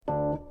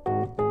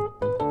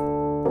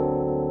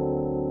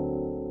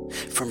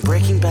From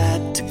Breaking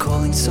Bad to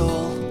Calling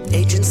Saul,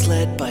 agents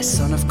led by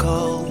Son of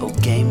Cole. Oh,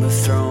 Game of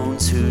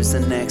Thrones, who's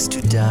the next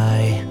to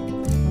die?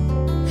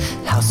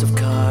 House of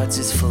Cards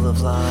is full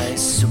of lies.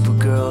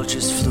 Supergirl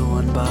just flew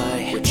on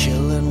by. We're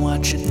chillin'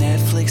 watching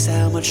Netflix,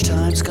 how much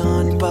time's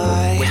gone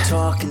by. We're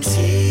talking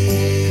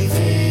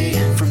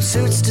TV, from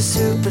Suits to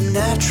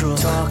Supernatural.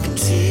 Talking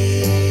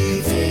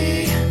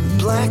TV,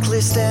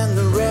 Blacklist and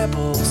The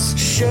Rebels,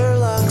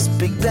 Sherlock's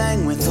Big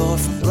Bang with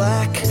Orphan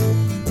Black,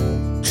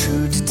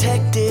 True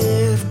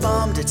Detective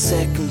bombed at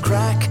second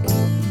crack,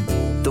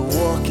 The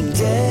Walking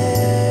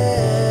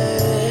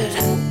Dead,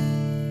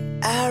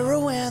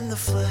 Arrow and The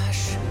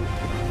Flash.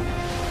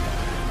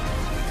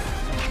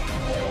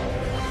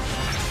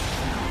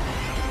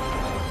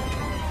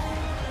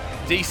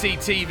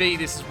 DCTV,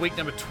 this is week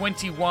number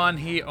 21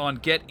 here on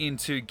Get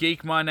Into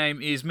Geek. My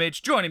name is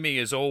Mitch. Joining me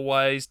as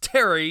always,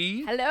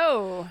 Terry.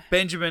 Hello.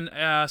 Benjamin,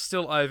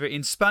 still over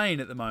in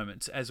Spain at the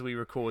moment as we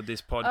record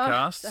this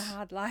podcast. Oh, it's a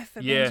hard life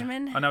for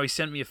Benjamin. I know he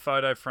sent me a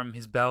photo from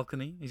his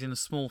balcony. He's in a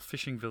small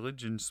fishing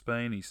village in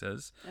Spain, he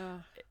says.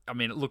 Oh. I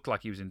mean, it looked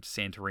like he was in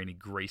Santorini,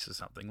 Greece or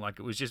something. Like,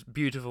 it was just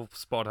beautiful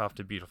spot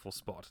after beautiful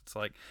spot. It's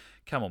like,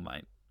 come on,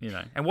 mate. You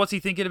know, and what's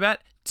he thinking about?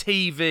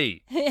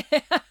 TV.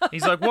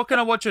 He's like, what can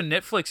I watch on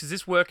Netflix? Does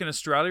this work in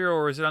Australia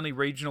or is it only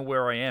regional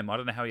where I am? I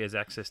don't know how he has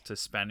access to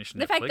Spanish Netflix.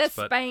 The fact that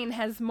Spain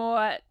has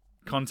more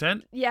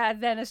content,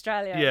 than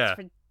Australia, yeah,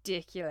 it's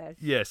ridiculous.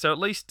 Yeah, so at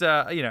least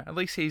at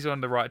least he's on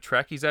the right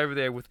track. He's over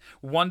there with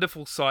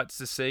wonderful sights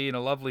to see and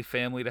a lovely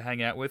family to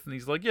hang out with, and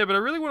he's like, yeah, but I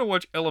really want to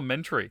watch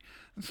Elementary.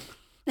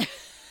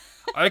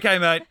 Okay,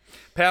 mate.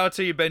 Power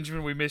to you,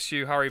 Benjamin. We miss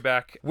you. Hurry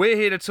back. We're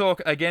here to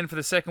talk again for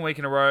the second week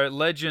in a row.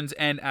 Legends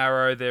and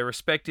Arrow, their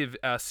respective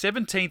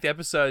 17th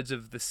episodes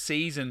of the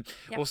season.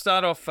 Yep. We'll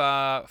start off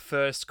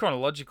first,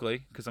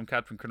 chronologically, because I'm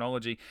Captain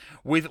Chronology,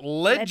 with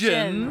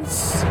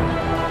Legends.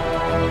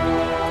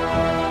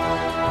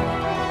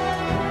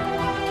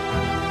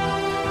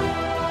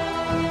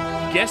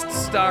 Guest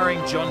starring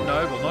John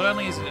Noble. Not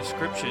only is it a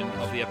description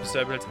of the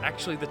episode, but it's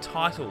actually the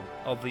title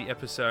of the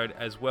episode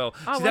as well.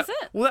 Oh, See, was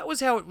it? Well, that was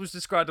how it was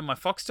described on my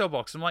Foxtel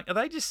box. I'm like, are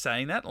they just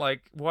saying that?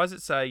 Like, why does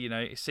it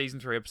say,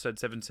 season 3, episode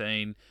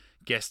 17,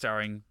 guest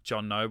starring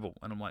John Noble?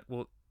 And I'm like,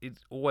 well, it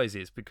always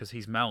is because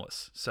he's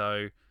Malice.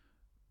 So,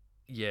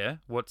 yeah,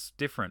 what's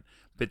different?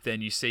 But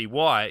then you see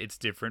why it's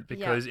different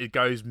because it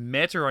goes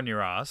meta on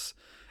your ass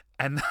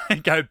and they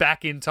go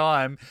back in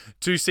time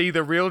to see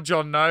the real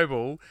John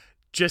Noble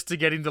just to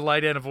get him to lay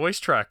down a voice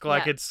track.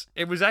 Like,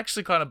 it was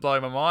actually kind of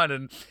blowing my mind,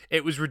 and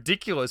it was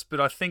ridiculous, but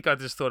I think I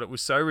just thought it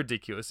was so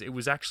ridiculous. It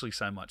was actually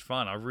so much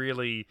fun. I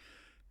really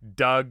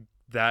dug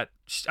that.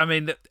 I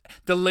mean,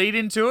 the lead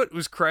into it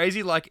was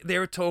crazy. Like, they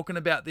were talking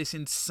about this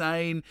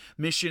insane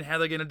mission, how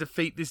they're going to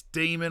defeat this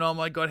demon. Oh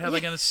my God, how are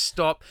they going to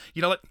stop?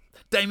 Like,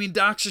 Damien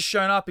Dark's just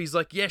shown up. He's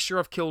like, yeah, sure,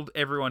 I've killed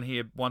everyone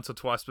here once or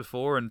twice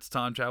before, and it's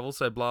time travel,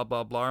 so blah,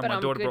 blah, blah. And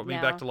my daughter brought me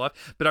back to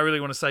life, but I really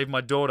want to save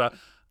my daughter.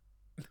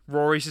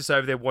 Rory's just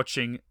over there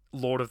watching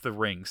Lord of the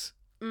Rings.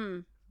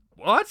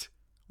 What?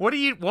 What?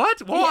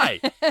 Why?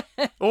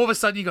 All of a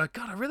sudden you go,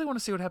 God, I really want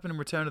to see what happened in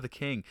Return of the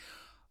King.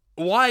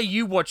 Why are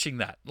you watching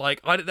that?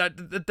 Like,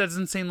 that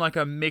doesn't seem like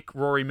a Mick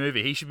Rory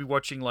movie. He should be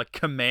watching, like,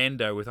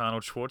 Commando with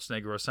Arnold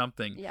Schwarzenegger or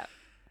something. Yeah.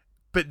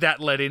 But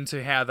that led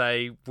into how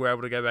they were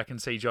able to go back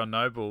and see John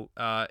Noble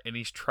in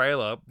his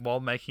trailer while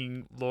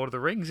making Lord of the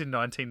Rings in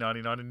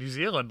 1999 in New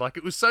Zealand. Like,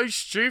 it was so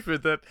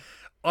stupid that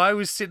I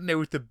was sitting there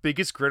with the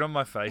biggest grin on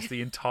my face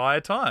the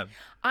entire time.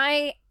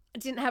 I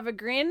didn't have a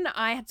grin.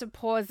 I had to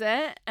pause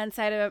it and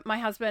say to my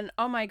husband,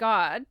 oh my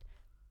God,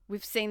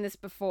 we've seen this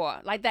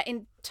before. Like, that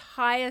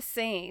entire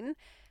scene,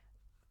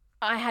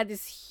 I had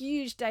this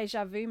huge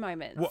deja vu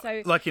moment. What,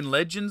 so, like in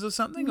Legends or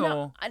something?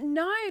 No,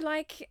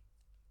 like,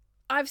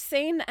 I've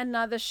seen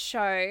another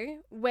show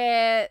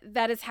where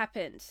that has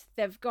happened.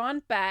 They've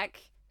gone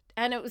back,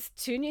 and it was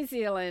to New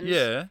Zealand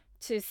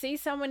to see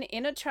someone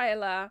in a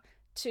trailer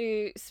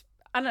to...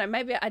 I don't know,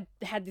 maybe I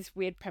had this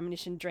weird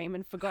premonition dream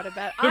and forgot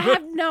about it. I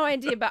have no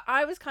idea, but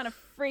I was kind of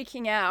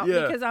freaking out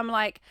because I'm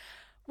like,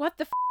 what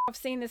the f***? I've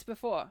seen this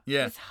before.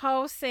 Yeah. This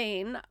whole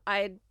scene,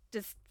 I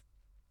just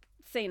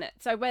seen it.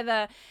 So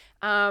whether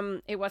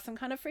it was some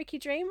kind of freaky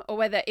dream or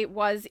whether it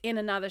was in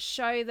another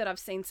show that I've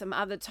seen some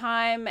other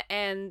time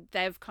and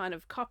they've kind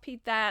of copied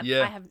that,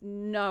 I have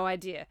no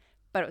idea,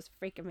 but it was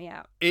freaking me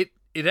out. It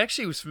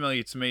actually was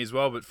familiar to me as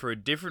well, but for a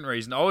different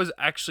reason. I was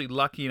actually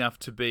lucky enough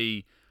to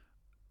be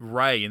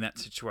Ray in that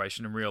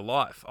situation in real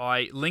life.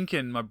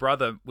 Lincoln, my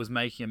brother, was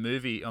making a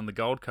movie on the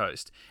Gold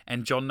Coast,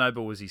 and John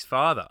Noble was his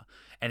father,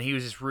 and he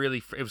was just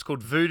really... It was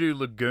called Voodoo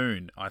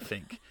Lagoon, I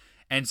think.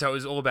 And so it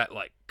was all about,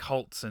 like,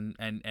 cults and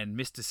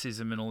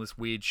mysticism and all this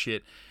weird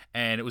shit,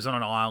 and it was on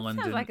an island.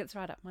 Sounds like it's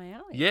right up my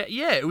alley.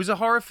 Yeah, it was a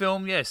horror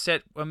film,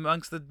 set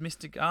amongst the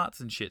mystic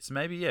arts and shit, so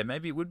maybe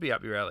it would be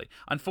up your alley.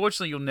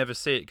 Unfortunately, you'll never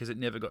see it because it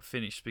never got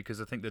finished,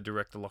 because I think the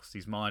director lost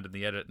his mind in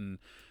the edit, and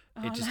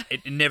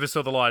it never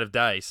saw the light of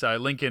day. So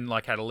Lincoln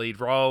had a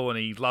lead role and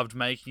he loved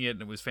making it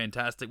and it was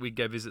fantastic. We'd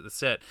go visit the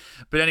set.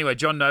 But anyway,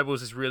 John Noble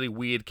was this really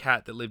weird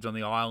cat that lived on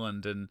the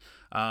island, and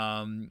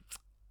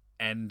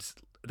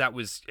that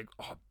was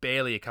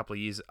barely a couple of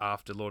years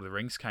after Lord of the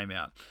Rings came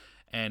out,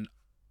 and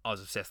I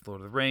was obsessed with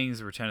Lord of the Rings.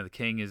 The Return of the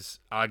King is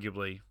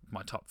arguably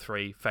my top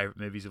 3 favorite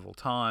movies of all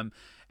time.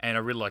 And I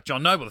really like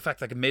John Noble. The fact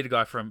that I could meet a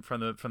guy from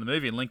the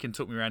movie, and Lincoln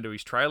took me around to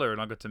his trailer, and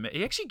I got to meet.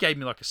 He actually gave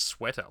me like a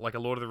sweater, like a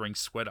Lord of the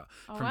Rings sweater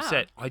from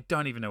set. I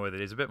don't even know where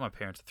that is. I bet my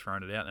parents have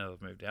thrown it out now they've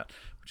moved out,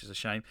 which is a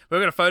shame. But I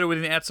got a photo with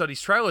him outside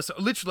his trailer. So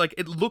literally, like,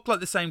 it looked like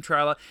the same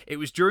trailer. It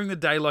was during the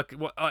day. Like,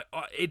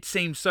 it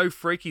seemed so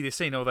freaky this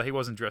scene, although he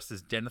wasn't dressed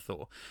as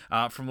Denethor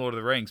from Lord of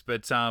the Rings.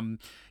 But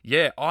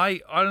yeah,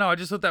 I don't know. I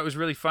just thought that was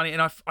really funny,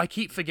 and I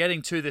keep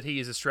forgetting too that he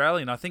is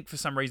Australian. I think for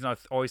some reason I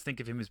always think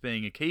of him as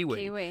being a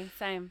Kiwi. Kiwi,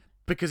 same.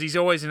 Because he's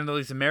always in all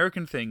these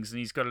American things, and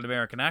he's got an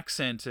American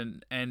accent,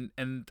 and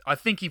I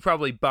think he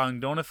probably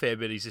bunged on a fair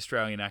bit his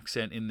Australian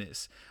accent in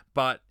this.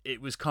 But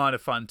it was kind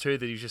of fun too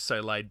that he was just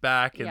so laid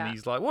back, and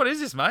he's like, "What is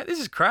this, mate? This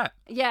is crap.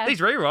 Yeah, these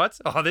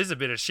rewrites. Oh, this is a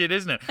bit of shit,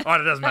 isn't it? Oh,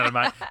 it doesn't matter,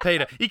 mate.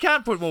 Peter, you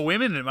can't put more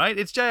women in it, mate.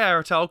 It's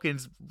J.R.R.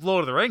 Tolkien's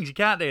Lord of the Rings. You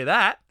can't do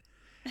that."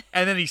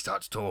 And then he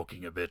starts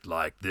talking a bit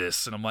like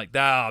this, and I'm like,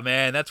 "Oh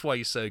man, that's why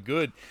you're so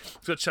good.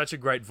 He's got such a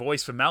great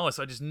voice for Malice.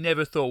 I just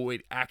never thought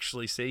we'd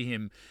actually see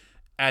him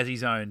as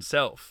his own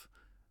self,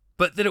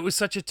 but that it was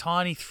such a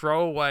tiny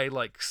throwaway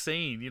like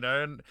scene, you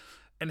know,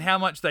 and how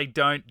much they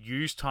don't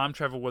use time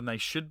travel when they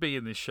should be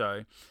in this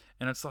show.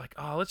 And it's like,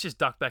 oh, let's just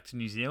duck back to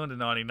New Zealand in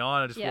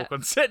 '99 and just walk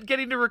on set and get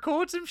him to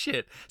record some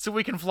shit so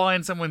we can fly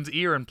in someone's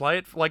ear and play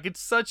it. Like,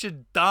 it's such a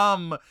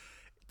dumb.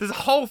 This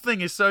whole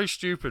thing is so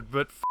stupid,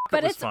 but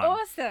it was fun.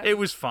 Awesome. It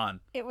was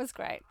fun. It was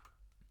great.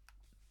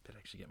 Better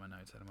actually get my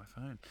notes out of my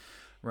phone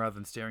rather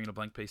than staring at a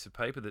blank piece of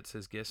paper that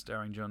says guest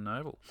starring John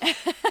Noble.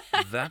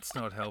 That's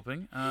not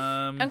helping.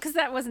 Because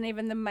that wasn't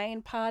even the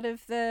main part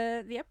of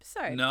the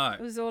episode. No.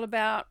 It was all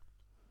about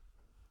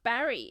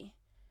Barry.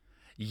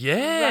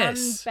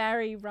 Yes. Run,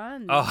 Barry,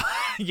 run. Oh,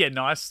 yeah,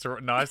 nice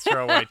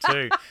throwaway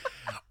too.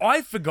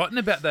 I'd forgotten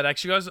about that,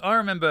 actually, guys. I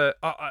remember,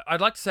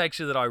 I'd like to say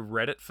actually that I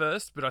read it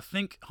first, but I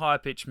think High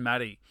Pitch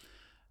Maddie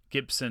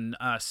Gibson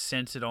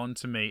sent it on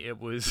to me. It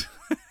was...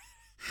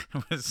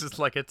 It was just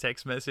like a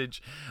text message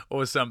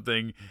or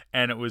something,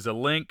 and it was a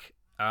link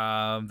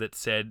that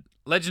said,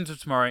 Legends of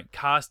Tomorrow,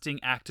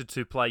 casting actor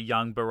to play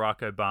young Barack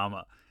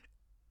Obama.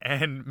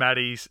 And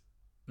Maddie's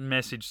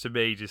message to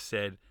me just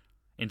said,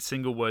 in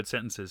single word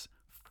sentences,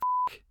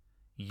 "F***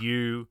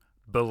 you,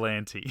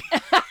 Belanti."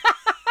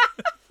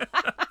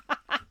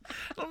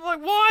 I'm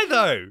like, why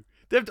though?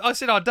 I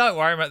said, oh, don't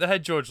worry, mate. They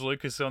had George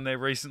Lucas on there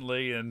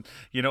recently, and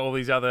you know all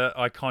these other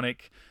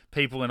iconic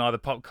people in either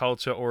pop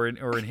culture or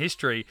in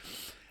history.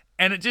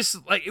 And it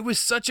just, like, it was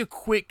such a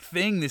quick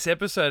thing, this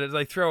episode. As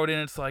they throw it in,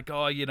 it's like,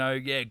 oh, you know,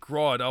 yeah,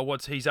 Grodd. Oh,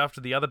 he's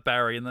after the other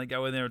Barry. And they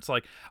go in there, it's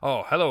like,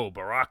 oh, hello,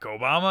 Barack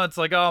Obama. It's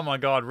like, oh, my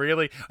God,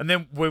 really? And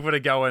then we would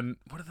have go and,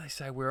 what did they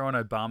say? We're on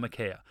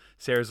Obamacare.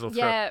 Sarah's little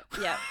throat.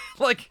 Yeah.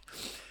 Like...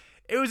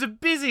 It was a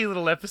busy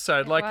little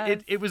episode.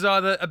 It was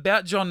either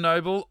about John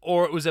Noble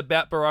or it was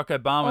about Barack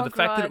Obama. Or the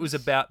fact that it was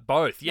about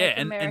both. Yeah.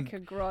 America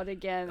Grodd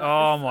again.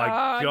 Oh, my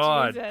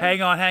God. Jesus.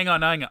 Hang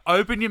on.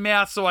 Open your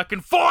mouth so I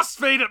can force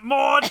feed it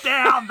more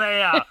down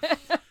there.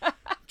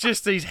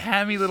 Just these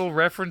hammy little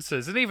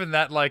references. And even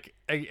that, like,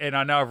 and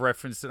I know I've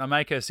referenced it, I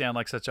make her sound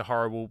like such a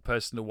horrible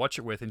person to watch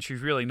it with, and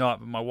she's really not.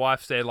 But my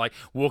wife's there, like,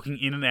 walking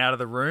in and out of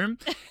the room.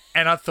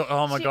 And I thought,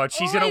 oh, my God,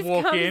 she's going to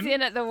walk in. She comes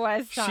in at the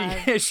worst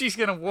time. She's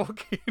going to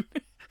walk in.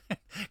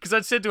 Because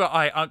I'd said to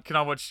her, can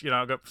I watch,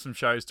 I've got some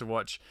shows to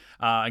watch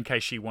in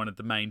case she wanted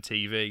the main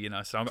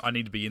TV, so I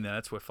need to be in there.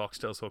 That's where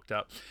Foxtel's hooked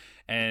up.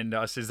 And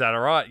I said, is that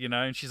all right,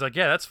 And she's like,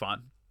 yeah, that's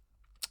fine.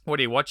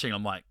 What are you watching?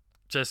 I'm like,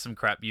 just some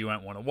crap you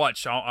won't want to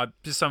watch.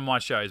 Just some of my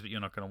shows, but you're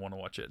not going to want to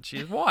watch it. She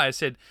said, why? I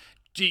said,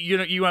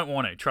 you won't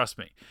want to, trust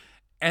me.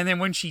 And then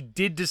when she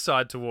did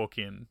decide to walk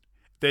in,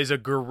 there's a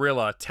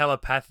gorilla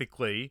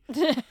telepathically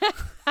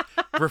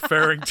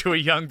referring to a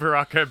young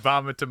Barack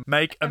Obama to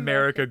make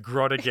America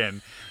Grodd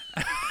again.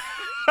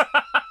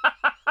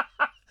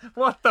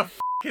 What the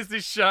is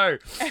this show?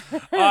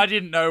 I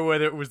didn't know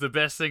whether it was the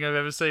best thing I've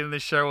ever seen in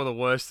this show or the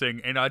worst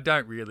thing, and I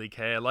don't really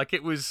care. Like,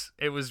 it was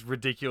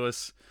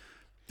ridiculous.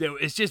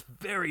 It's just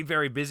very,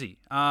 very busy.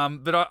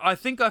 But I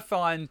think I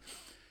find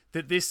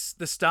that the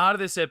start of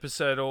this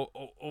episode, or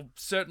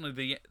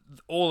certainly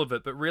all of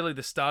it, but really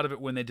the start of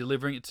it when they're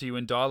delivering it to you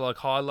in dialogue,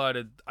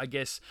 highlighted, I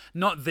guess,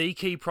 not the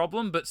key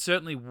problem, but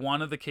certainly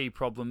one of the key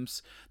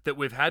problems that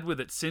we've had with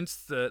it since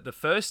the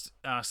first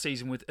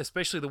season, with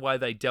especially the way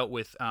they dealt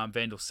with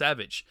Vandal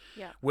Savage,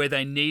 where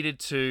they needed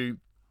to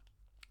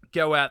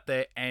go out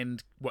there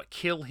and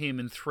kill him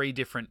in 3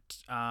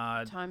 different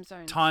time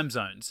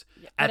zones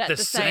at the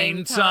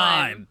same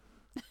time.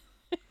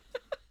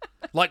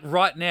 Like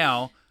right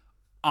now,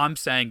 I'm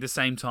saying the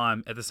same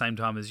time at the same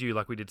time as you,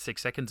 like we did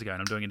 6 seconds ago, and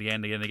I'm doing it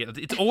again and again.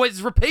 It's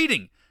always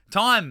repeating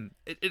time.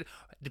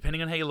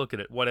 Depending on how you look at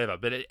it, whatever.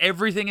 But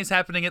everything is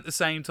happening at the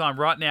same time.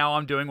 Right now,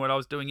 I'm doing what I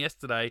was doing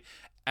yesterday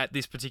at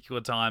this particular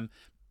time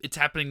it's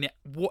happening now.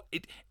 What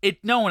it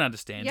no one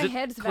understands. Your it,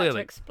 head's clearly. about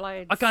to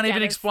explode. I can't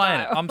even explain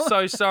it. style. I'm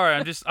so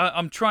sorry.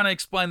 I'm trying to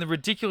explain the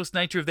ridiculous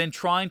nature of them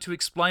trying to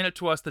explain it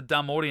to us, the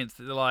dumb audience,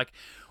 that they're like,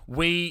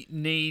 we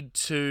need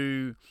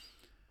to.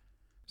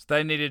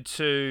 They needed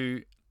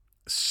to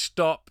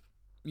stop,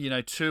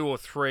 2 or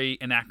 3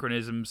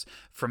 anachronisms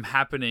from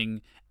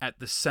happening at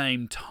the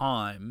same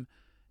time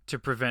to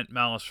prevent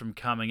Malice from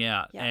coming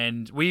out. Yeah.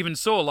 And we even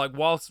saw, like,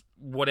 whilst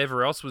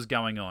whatever else was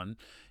going on,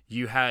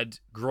 you had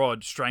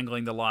Grodd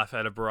strangling the life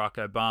out of Barack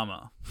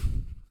Obama.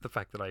 The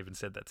fact that I even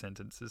said that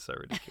sentence is so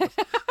ridiculous.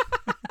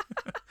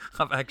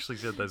 I've actually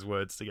said those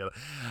words together.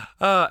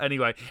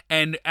 Anyway,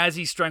 and as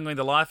he's strangling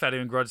the life out of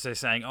him, Grodd's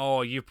saying,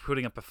 oh, you're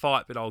putting up a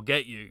fight, but I'll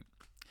get you.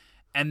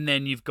 And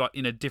then you've got,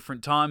 in a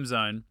different time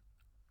zone,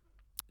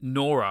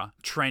 Nora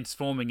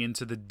transforming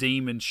into the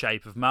demon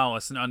shape of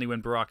Malice, and only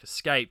when Barack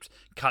escaped,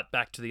 cut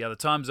back to the other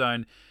time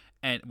zone,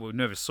 and we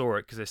never saw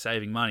it because they're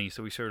saving money,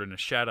 so we saw it in a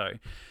shadow.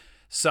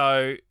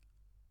 So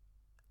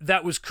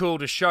that was cool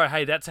to show,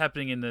 hey, that's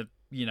happening in the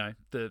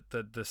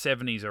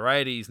 70s or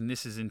 80s, and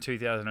this is in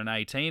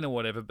 2018 or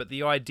whatever, but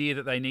the idea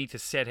that they need to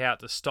set out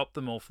to stop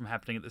them all from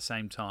happening at the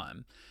same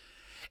time.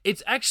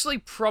 It's actually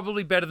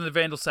probably better than the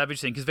Vandal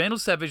Savage thing, because Vandal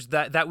Savage,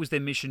 that was their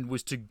mission,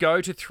 was to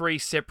go to 3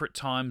 separate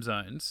time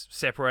zones,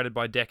 separated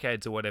by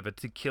decades or whatever,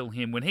 to kill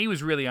him when he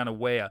was really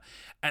unaware.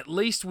 At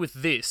least with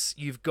this,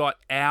 you've got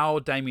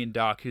our Damien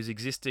Darhk, who's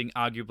existing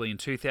arguably in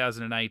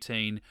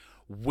 2018,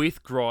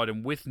 with Grodd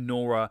and with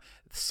Nora,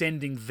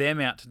 sending them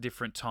out to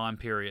different time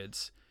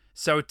periods.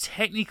 So it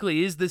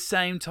technically is the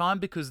same time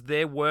because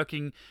they're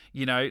working,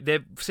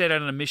 they've set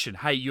out on a mission.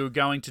 Hey, you're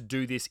going to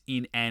do this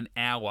in an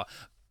hour.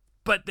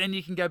 But then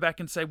you can go back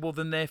and say, well,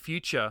 then their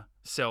future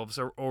selves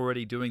are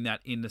already doing that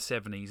in the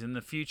 70s, and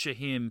the future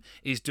him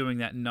is doing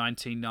that in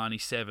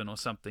 1997 or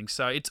something.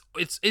 So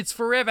it's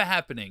forever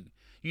happening.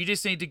 You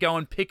just need to go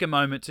and pick a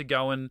moment to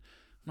go and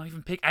not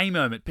even pick a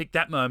moment, pick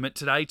that moment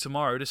today,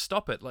 tomorrow to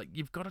stop it. Like,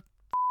 you've got a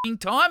f***ing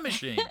time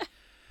machine.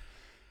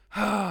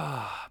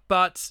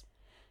 But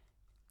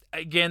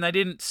again, they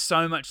didn't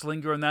so much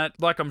linger on that.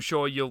 Like I'm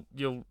sure you'll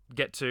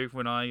get to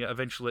when I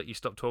eventually let you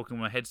stop talking,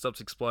 when my head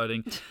stops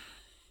exploding.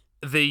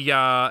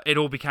 It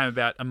all became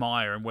about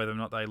Amaya and whether or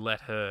not they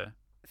let her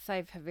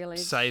save her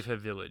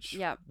village.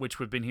 Yeah, which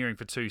we've been hearing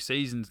for 2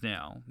 seasons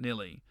now,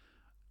 nearly.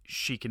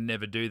 She can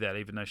never do that,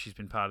 even though she's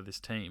been part of this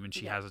team, and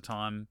she has a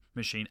time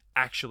machine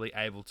actually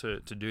able to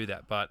do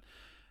that. But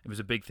it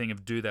was a big thing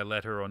of, do they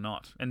let her or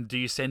not? And do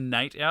you send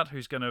Nate out,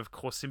 who's going to, of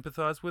course,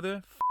 sympathise with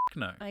her?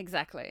 No.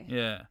 Exactly.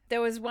 Yeah.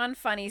 There was one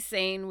funny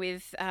scene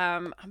with,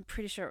 I'm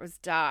pretty sure it was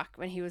Darhk,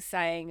 when he was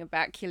saying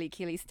about killy,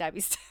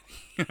 stabby,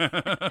 stabby.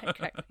 That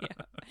cracked me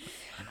up.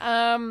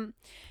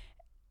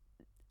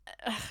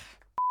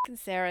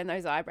 Sarah and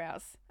those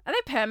eyebrows. Are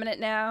they permanent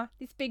now?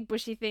 These big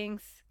bushy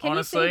things. Can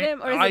Honestly, you see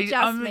them, or is it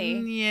just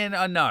me?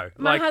 Yeah, no.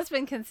 My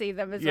husband can see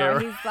them as well.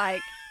 Right. He's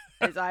like,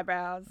 those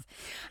eyebrows.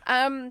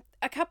 I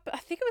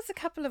think it was a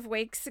couple of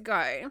weeks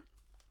ago.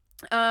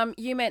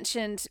 You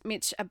mentioned,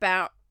 Mitch,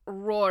 about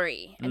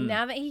Rory, and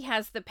now that he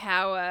has the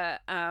power,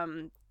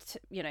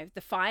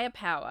 the fire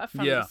power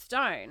from the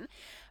stone,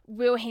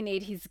 will he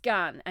need his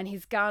gun? And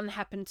his gun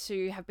happened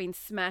to have been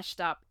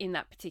smashed up in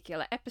that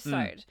particular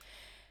episode.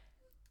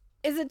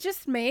 Is it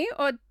just me,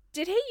 or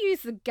did he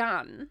use the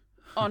gun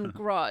on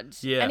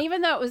Grodd? Yeah. And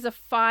even though it was a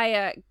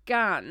fire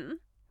gun,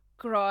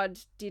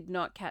 Grodd did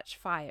not catch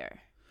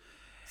fire.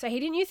 So he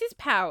didn't use his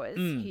powers.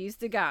 He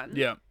used the gun.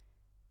 Yeah.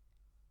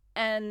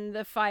 And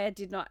the fire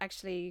did not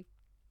actually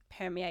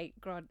permeate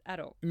Grodd at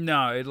all.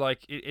 No,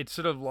 it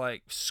sort of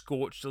like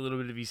scorched a little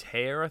bit of his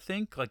hair, I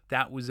think. Like,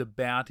 that was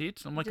about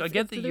it. I'm like, I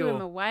get that blew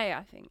him away,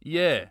 I think.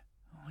 Yeah.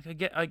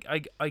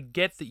 Like, I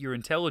get that you're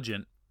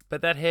intelligent,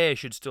 but that hair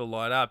should still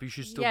light up. You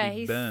should still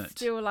be burnt. He's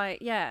still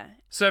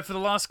So for the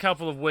last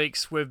couple of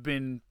weeks, we've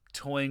been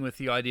toying with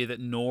the idea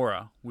that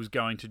Nora was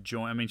going to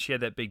join. I mean, she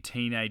had that big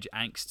teenage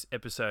angst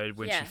episode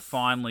when she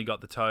finally got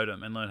the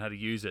totem and learned how to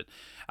use it,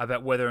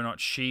 about whether or not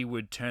she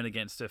would turn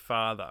against her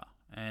father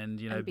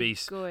and be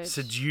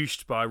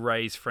seduced by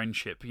Ray's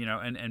friendship,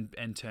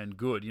 and turn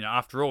good.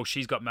 After all,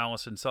 she's got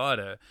malice inside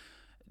her.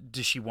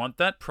 Does she want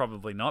that?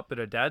 Probably not, but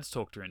her dad's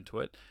talked her into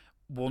it.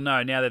 Well,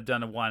 no, now they've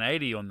done a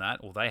 180 on that,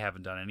 or they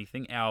haven't done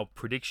anything. Our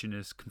prediction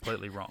is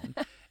completely wrong.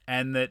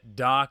 And that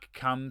Darhk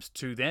comes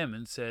to them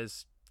and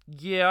says,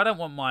 yeah, I don't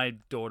want my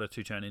daughter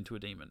to turn into a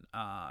demon.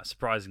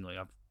 Surprisingly,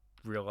 I've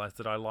realised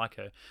that I like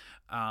her,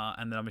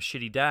 and that I'm a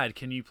shitty dad.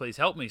 Can you please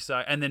help me?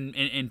 So, and then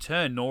in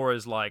turn,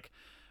 Nora's like,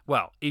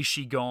 well, is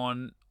she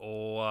gone,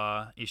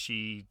 or is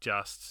she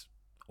just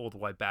all the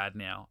way bad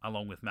now,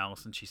 along with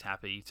Malice, and she's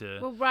happy to...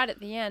 Well, right at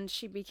the end,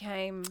 she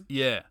became...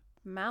 Yeah.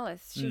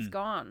 Malice. She's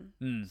gone.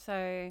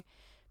 So,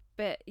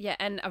 but yeah,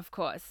 and of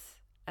course,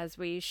 as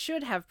we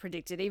should have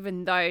predicted,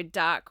 even though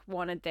Darhk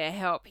wanted their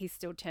help, he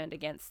still turned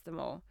against them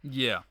all.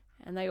 Yeah.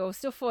 And they all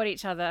still fought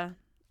each other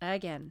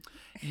again.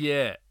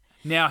 Yeah.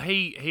 Now,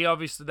 he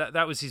obviously,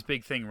 that was his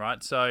big thing,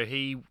 right? So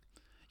he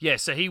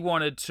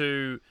wanted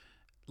to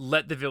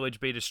let the village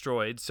be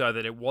destroyed so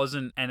that it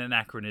wasn't an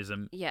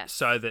anachronism. Yes.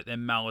 So that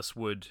then Malice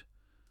would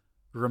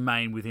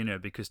remain within her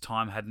because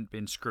time hadn't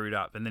been screwed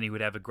up, and then he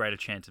would have a greater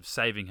chance of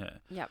saving her.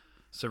 Yep.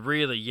 So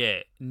really,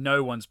 yeah,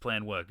 no one's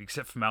plan worked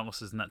except for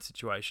Malice's in that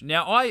situation.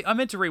 Now, I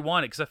meant to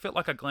rewind it because I felt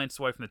like I glanced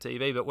away from the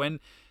TV, but when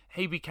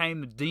he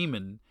became the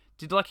demon,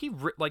 did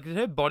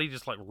her body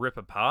just like rip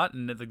apart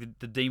and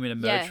the demon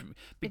emerged?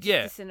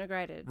 Yeah, it's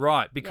disintegrated.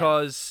 Right,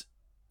 because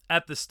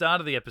at the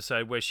start of the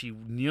episode where she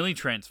nearly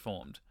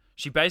transformed,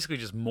 she basically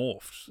just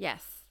morphed.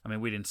 Yes. I mean,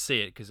 we didn't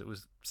see it because it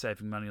was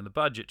saving money on the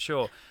budget,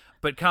 sure.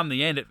 But come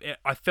the end,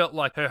 I felt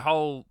like her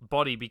whole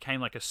body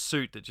became like a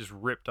suit that just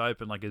ripped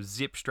open, like a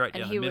zip straight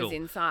down the middle. And he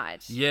was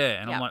inside. Yeah,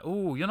 and I'm like,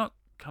 oh, you're not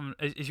coming.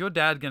 Is your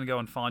dad going to go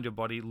and find your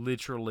body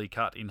literally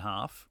cut in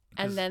half?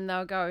 And then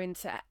they'll go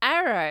into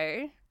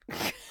Arrow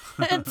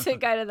to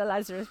go to the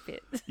Lazarus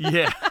pit.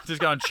 Yeah,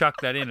 just go and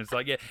chuck that in. It's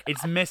like, yeah,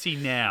 it's messy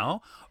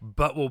now,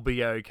 but we'll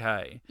be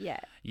okay. Yeah.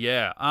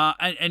 Yeah.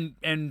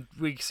 And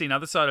we see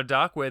another side of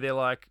Dark where they're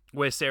like,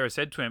 where Sarah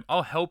said to him,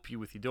 I'll help you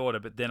with your daughter,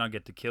 but then I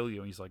get to kill you.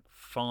 And he's like,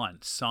 fine,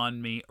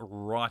 sign me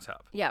right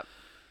up. Yep.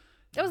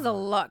 There was a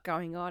lot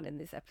going on in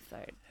this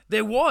episode.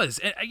 There was.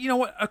 And you know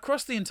what?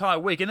 Across the entire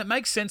week, and it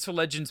makes sense for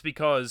Legends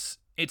because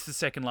it's the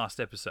second last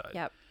episode.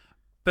 Yep.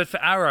 But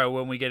for Arrow,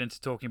 when we get into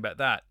talking about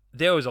that,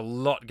 there was a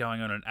lot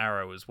going on in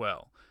Arrow as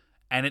well.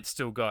 And it's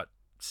still got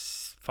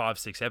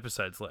 5-6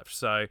 episodes left.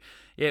 So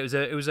yeah,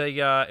 it was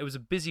a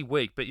busy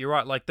week. But you're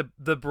right, like the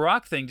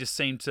Barack thing just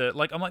seemed to,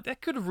 like, I'm like,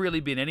 that could have really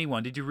been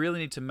anyone. Did you really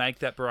need to make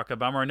that Barack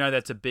Obama? I know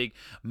that's a big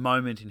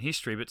moment in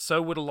history, but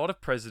so would a lot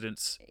of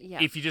presidents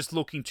if you're just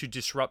looking to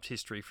disrupt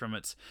history from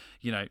its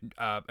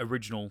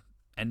original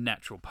and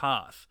natural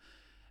path.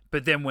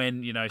 But then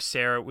when,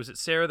 Sarah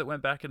that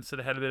went back and sort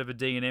of had a bit of a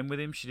D&M with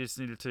him? She just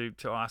needed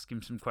to ask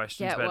him some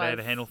questions about how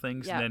to handle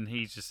things. Yep. And then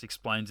he just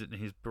explains it in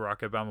his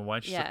Barack Obama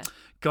way. She's Yeah. like,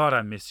 God,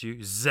 I miss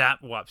you.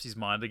 Zap, wipes his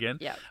mind again.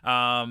 Yep.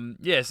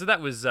 So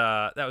that was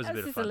a bit of fun.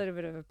 This is a little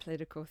bit of a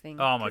political thing.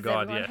 Oh, my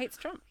God, everyone yeah. hates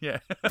Trump. Yeah.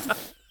 Face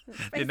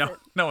it.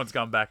 No one's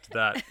gone back to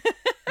that.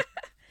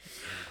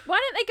 Why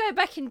don't they go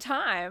back in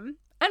time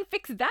and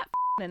fix that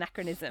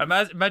anachronism?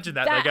 Imagine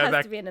that. That they go has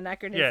back, to be an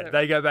anachronism. Yeah,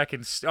 they go back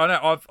and...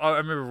 I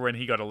remember when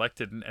he got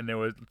elected and there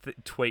were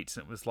tweets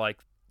and it was like,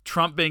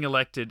 Trump being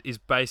elected is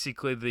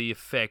basically the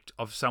effect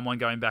of someone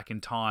going back in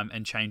time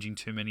and changing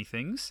too many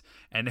things.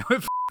 And now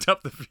we've f***ed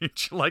up the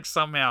future. Like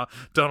somehow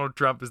Donald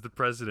Trump is the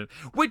president.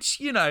 Which,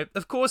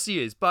 of course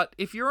he is. But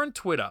if you're on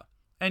Twitter,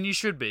 and you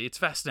should be, it's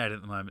fascinating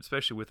at the moment,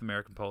 especially with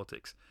American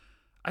politics.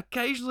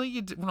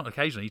 Occasionally, not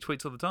occasionally, he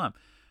tweets all the time.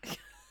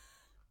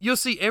 You'll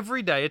see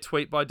every day a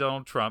tweet by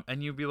Donald Trump,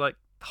 and you'll be like,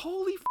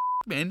 holy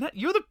man,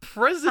 you're the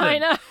president. I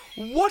know.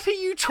 What are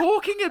you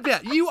talking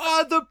about? You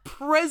are the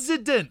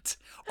president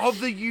of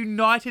the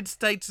United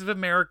States of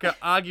America,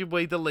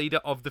 arguably the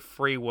leader of the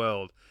free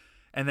world.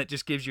 And that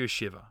just gives you a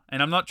shiver.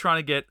 And I'm not trying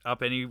to get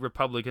up any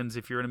Republicans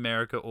if you're in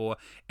America or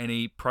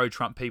any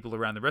pro-Trump people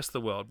around the rest of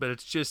the world, but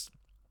it's just...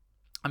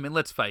 I mean,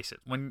 let's face it.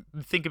 When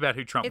you think about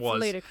who Trump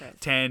was ludicrous.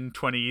 10,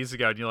 20 years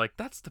ago, and you're like,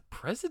 that's the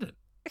president.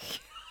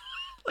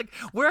 Like,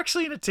 we're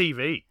actually in a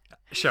TV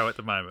show at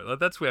the moment. Like,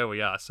 that's where we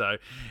are. So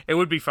it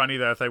would be funny,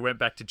 though, if they went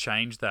back to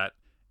change that,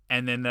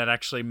 and then that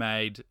actually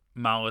made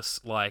Malice,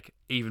 like,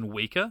 even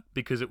weaker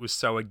because it was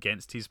so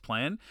against his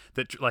plan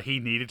that, like, he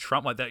needed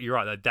Trump. Like, that, you're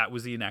right, that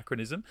was the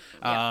anachronism.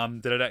 Yeah.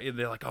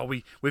 They're like, oh,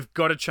 we've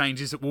got to change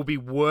this. It will be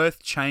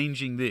worth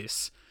changing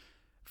this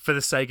for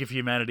the sake of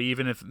humanity,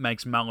 even if it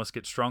makes Malice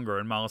get stronger.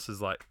 And Malice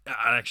is like, it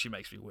actually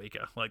makes me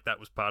weaker. Like, that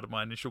was part of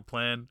my initial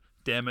plan.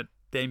 Damn it.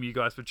 Damn you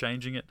guys for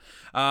changing it.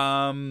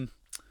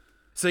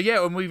 So,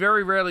 yeah, and we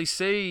very rarely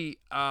see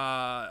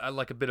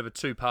like a bit of a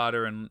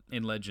two-parter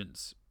in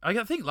Legends. I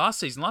think last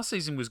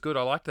season was good.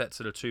 I liked that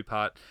sort of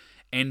two-part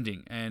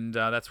ending, and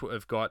that's what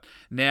we've got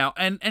now.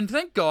 And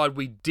thank God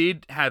we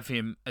did have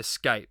him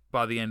escape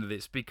by the end of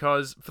this,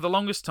 because for the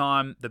longest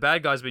time, the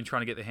bad guys have been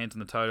trying to get their hands on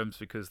the totems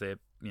because they're,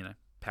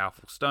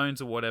 powerful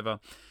stones or whatever.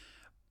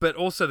 But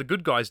also the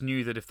good guys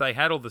knew that if they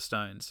had all the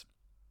stones,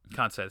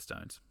 can't say the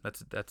stones.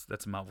 That's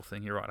a Marvel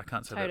thing. You're right. I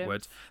can't say that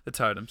word. The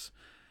totems.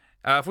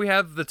 If we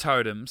have the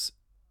totems,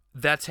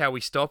 that's how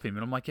we stop him.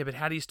 And I'm like, yeah, but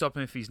how do you stop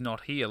him if he's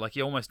not here? Like,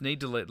 you almost need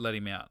to let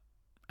him out.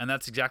 And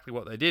that's exactly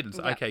what they did. And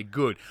so, okay,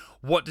 good.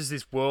 What does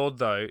this world,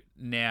 though,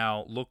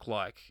 now look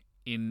like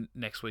in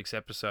next week's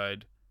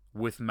episode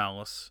with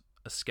Malice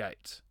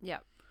escaped?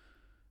 Yep.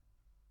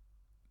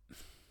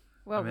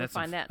 Well, we'll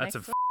find out that's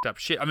next some f***ed up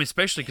shit. I mean,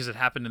 especially because it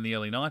happened in the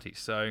early 90s.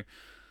 So,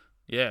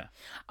 yeah.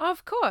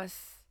 Of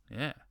course.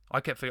 Yeah.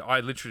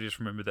 I literally just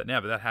remembered that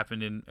now, but that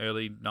happened in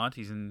early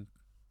 90s in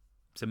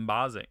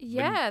Zimbabwe.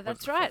 Yeah,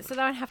 that's right. So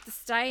they don't have to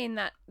stay in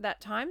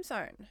that time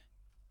zone.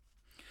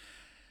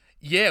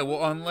 Yeah,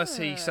 well, unless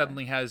he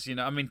suddenly has,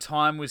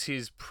 time was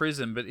his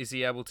prison, but is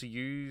he able to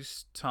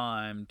use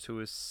time to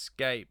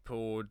escape,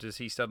 or does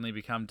he suddenly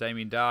become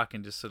Damien Dark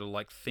and just sort of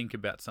like think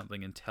about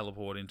something and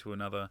teleport into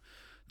another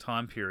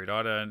time period?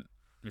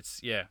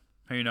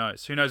 Who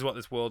knows? Who knows what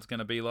this world's going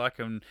to be like?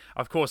 And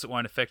of course, it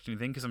won't affect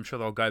anything because I'm sure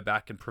they'll go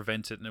back and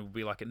prevent it, and it will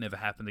be like it never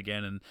happened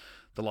again. And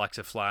the likes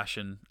of Flash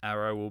and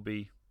Arrow will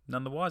be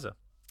none the wiser.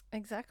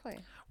 Exactly.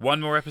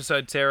 One more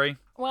episode, Terry.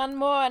 One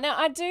more. Now,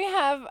 I do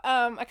have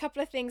a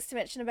couple of things to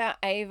mention about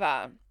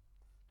Ava.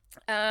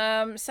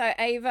 So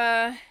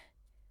Ava,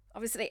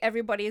 obviously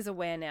everybody is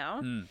aware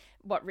now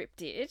what Rip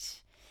did.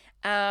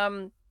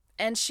 And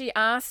she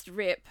asked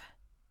Rip,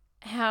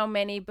 how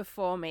many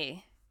before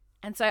me?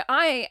 And so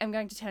I am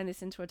going to turn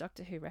this into a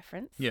Doctor Who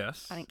reference.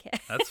 Yes. I don't care.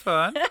 That's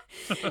fine.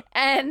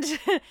 And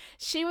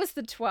she was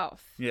the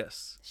 12th.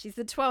 Yes. She's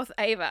the 12th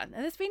Ava.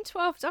 Now, there's been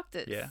 12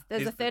 Doctors. Yeah.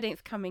 There's a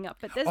 13th coming up,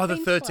 but there's the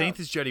been 13th 12.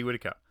 is Jodie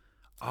Whittaker.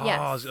 Oh,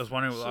 Yes. I was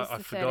wondering. She's I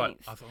the forgot. 13th.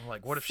 I thought,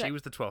 like, what if she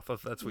was the 12th? I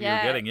thought that's what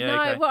Yeah. you were getting. Yeah,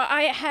 No, okay. well,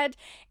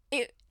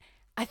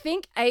 I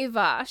think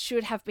Ava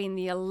should have been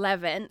the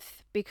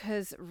 11th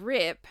because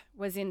Rip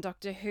was in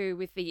Doctor Who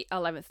with the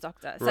 11th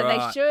Doctor. So Right.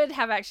 they should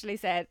have actually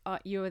said, oh,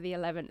 you were the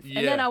 11th. And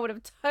then Yeah. I would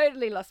have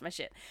totally lost my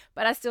shit.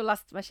 But I still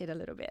lost my shit a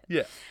little bit.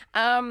 Yeah.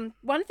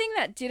 One thing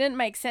that didn't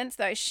make sense,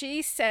 though,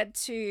 she said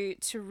to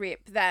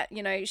Rip that,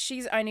 you know,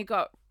 she's only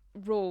got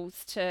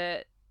rules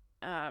to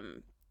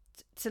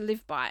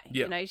live by.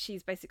 Yeah. You know,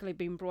 she's basically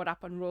been brought up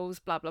on rules,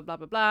 blah, blah, blah,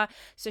 blah, blah.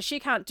 So she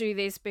can't do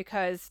this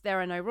because there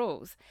are no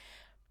rules.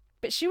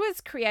 But she was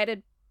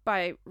created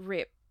by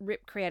Rip.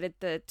 Rip created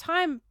the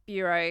Time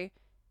Bureau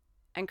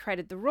and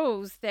created the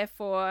rules.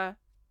 Therefore,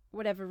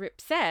 whatever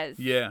Rip says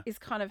is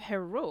kind of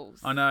her rules.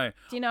 I know.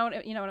 Do you know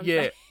what I'm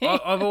saying? Yeah.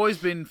 I've always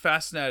been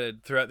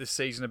fascinated throughout this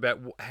season about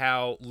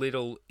how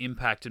little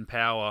impact and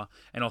power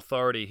and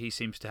authority he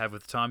seems to have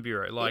with the Time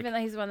Bureau. Like, even though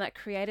he's the one that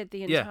created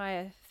the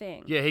entire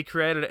thing. Yeah, he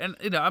created it. And,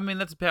 you know, I mean,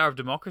 that's the power of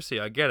democracy.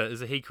 I get it. Is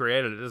that he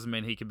created it. It doesn't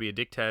mean he can be a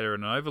dictator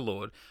and an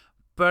overlord.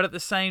 But at the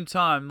same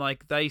time,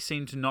 like, they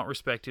seem to not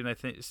respect him.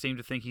 They seem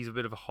to think he's a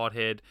bit of a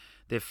hothead.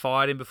 They've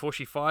fired him before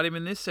she fired him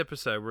in this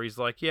episode where he's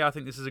like, yeah, I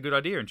think this is a good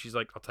idea. And she's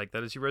like, I'll take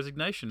that as your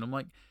resignation. I'm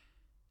like,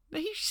 no,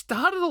 he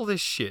started all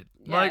this shit.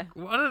 Yeah.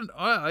 Like,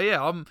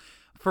 I'm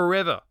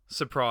forever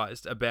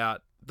surprised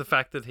about the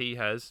fact that he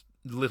has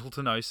little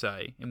to no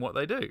say in what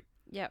they do.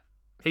 Yep.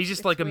 He's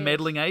just It's like a weird.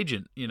 meddling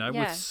agent, you know,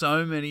 Yeah. with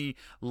so many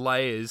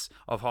layers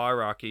of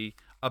hierarchy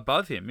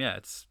above him. Yeah,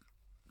 it's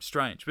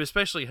strange, but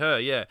especially her,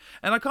 yeah.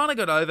 And I kind of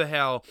got over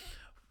how,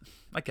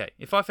 okay,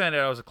 if I found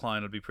out I was a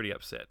clone, I'd be pretty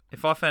upset.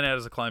 If I found out I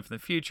was a clone from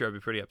the future, I'd be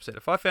pretty upset.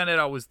 If I found out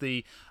I was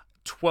the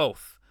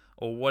 12th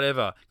or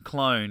whatever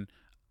clone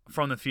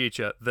from the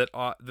future that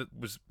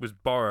was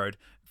borrowed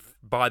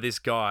by this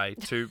guy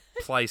to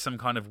play some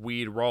kind of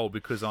weird role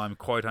because I'm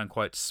quote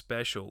unquote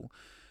special,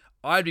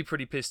 I'd be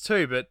pretty pissed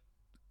too. But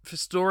for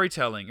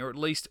storytelling, or at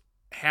least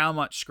how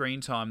much screen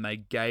time they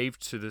gave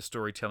to the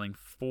storytelling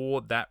for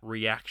that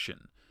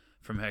reaction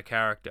from her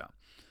character,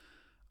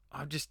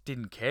 I just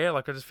didn't care.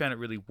 Like, I just found it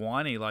really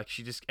whiny. Like,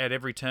 she just at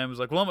every turn was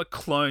like, well, I'm a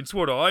clone, so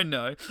what do I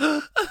know?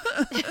 And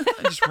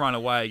just run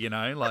away, you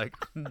know, like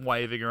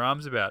waving her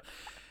arms about.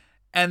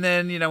 And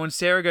then, you know, when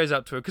Sarah goes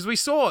up to her, because we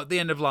saw at the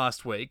end of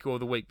last week or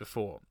the week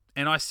before,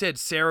 and I said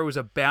Sarah was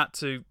about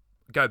to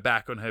go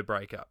back on her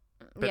breakup,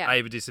 but Yeah.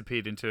 Ava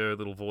disappeared into her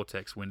little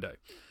vortex window.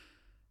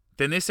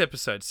 Then this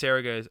episode,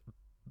 Sarah goes,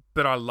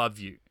 but I love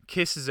you,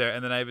 kisses her,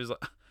 and then Ava's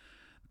like,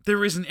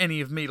 there isn't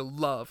any of me to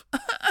love.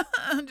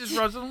 And just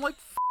runs on. I'm like,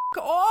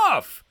 f***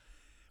 off.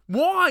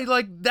 Why?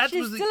 Like, that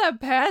She's was still a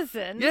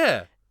person.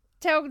 Yeah.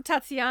 Tell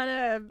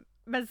Tatiana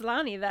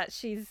Maslany that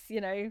she's,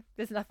 you know,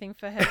 there's nothing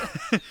for her.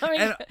 I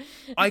mean, And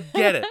I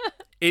get it.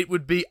 It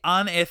would be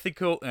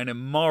unethical and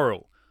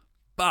immoral.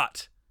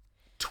 But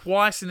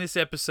twice in this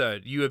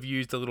episode, you have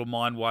used a little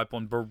mind wipe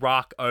on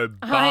Barack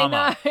Obama.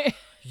 I know.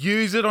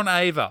 Use it on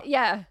Ava.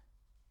 Yeah.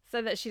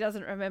 So that she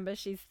doesn't remember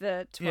she's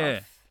the 12th. Yeah.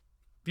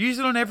 Use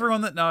it on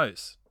everyone that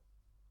knows.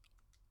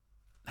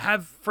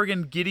 Have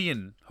friggin'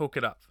 Gideon hook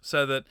it up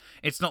so that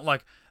it's not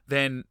like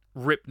then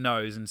Rip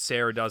knows and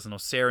Sarah doesn't, or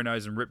Sarah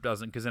knows and Rip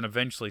doesn't, because then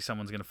eventually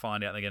someone's going to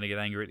find out and they're going to get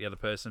angry at the other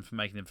person for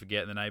making them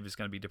forget, and then Ava's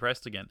going to be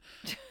depressed again.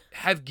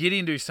 Have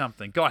Gideon do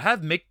something. God,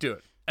 have Mick do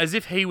it. As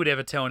if he would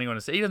ever tell anyone.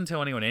 He doesn't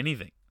tell anyone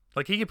anything.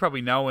 Like, he could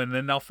probably know, and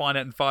then they'll find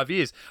out in 5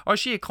 years. Oh, is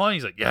she a clone?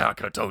 He's like, yeah, I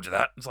could have told you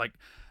that. It's like,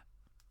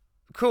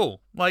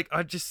 cool. Like,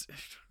 I just...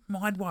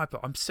 Mind wiper.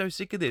 I'm so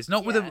sick of this.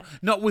 Not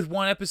with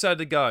one episode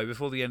to go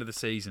before the end of the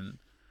season.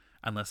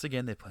 Unless,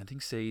 again, they're planting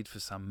seeds for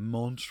some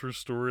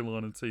monstrous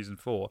storyline in season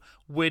 4,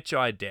 which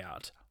I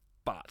doubt.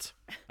 But,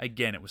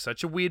 again, it was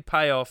such a weird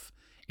payoff.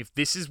 If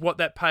this is what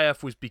that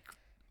payoff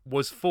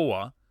was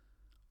for,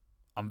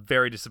 I'm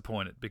very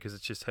disappointed, because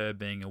it's just her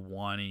being a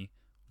whiny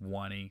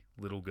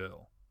little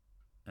girl.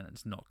 And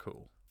it's not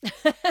cool.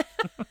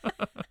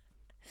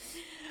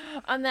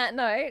 On that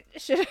note,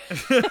 should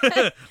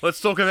Let's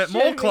talk about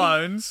more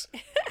clones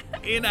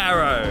in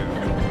Arrow.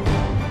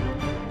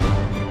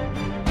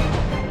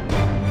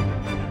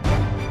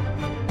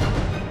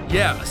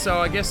 Yeah, so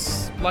I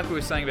guess, like we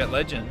were saying about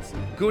Legends,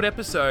 good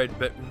episode,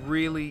 but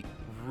really,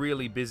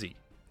 really busy.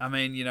 I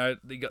mean, you know,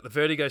 you got the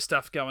Vertigo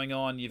stuff going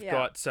on. You've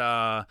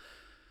got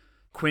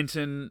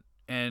Quentin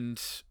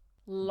and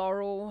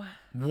Laurel,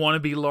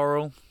 wannabe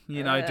Laurel,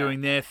 you know,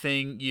 doing their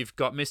thing. You've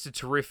got Mr.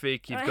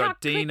 Terrific. You've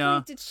got Dina. How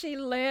quickly did she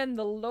learn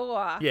the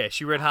law? Yeah,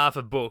 she read half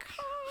a book.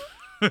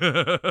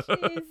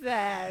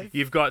 Jesus.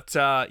 You've got,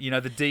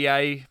 the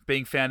DA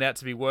being found out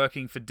to be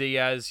working for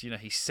Diaz.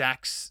 He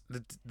sacks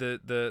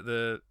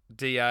the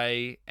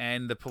DA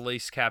and the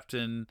police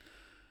captain.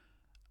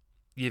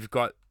 You've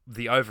got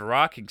the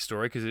overarching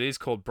story, because it is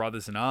called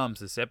Brothers in Arms,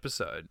 this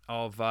episode,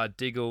 of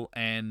Diggle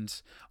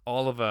and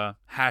Oliver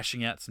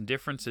hashing out some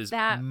differences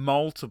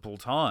multiple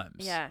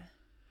times. Yeah.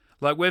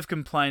 Like, we've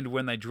complained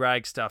when they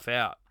drag stuff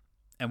out,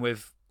 and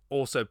we've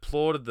also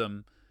applauded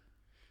them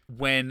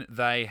when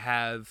they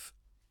have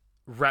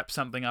wrapped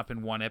something up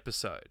in one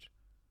episode.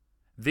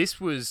 This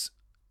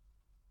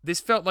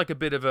felt like a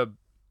bit of a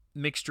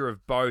mixture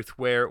of both,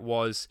 where it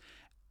was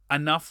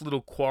enough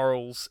little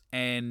quarrels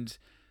and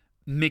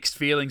mixed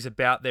feelings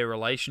about their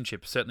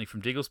relationship, certainly from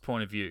Diggle's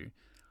point of view,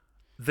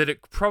 that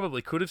it probably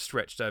could have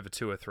stretched over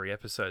 2 or 3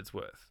 episodes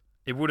worth.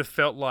 It would have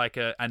felt like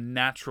a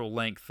natural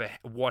length for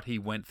what he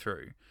went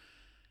through.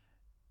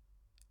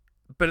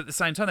 But at the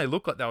same time, they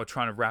looked like they were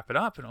trying to wrap it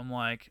up, and I'm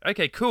like,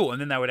 okay, cool. And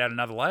then they would add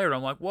another layer, and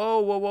I'm like,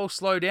 whoa,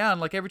 slow down.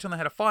 Like, every time they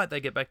had a fight, they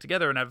get back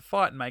together and have a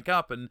fight and make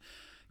up and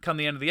come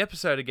the end of the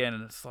episode again,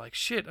 and it's like,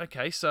 shit,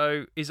 okay,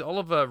 so is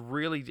Oliver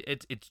really...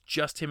 It's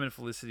just him and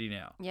Felicity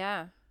now.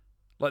 Yeah.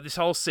 Like, this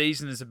whole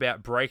season is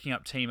about breaking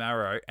up Team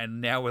Arrow,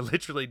 and now we're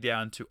literally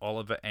down to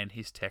Oliver and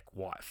his tech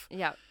wife.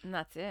 Yeah, and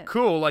that's it.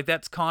 Cool, like,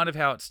 that's kind of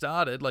how it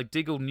started. Like,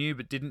 Diggle knew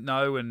but didn't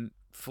know, and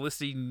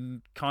Felicity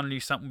kind of knew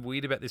something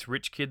weird about this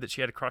rich kid that she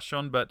had a crush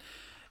on, but,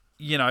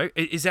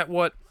 is that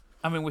what...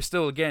 I mean, we're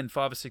still, again,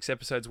 5 or 6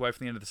 episodes away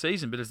from the end of the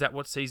season, but is that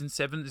what Season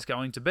 7 is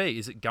going to be?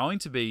 Is it going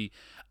to be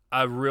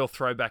a real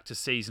throwback to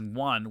Season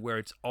 1, where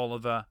it's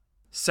Oliver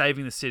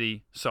saving the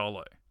city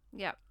solo?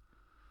 Yep.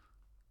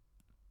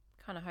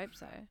 Kind of hope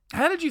so.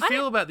 How did you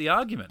feel about the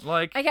argument?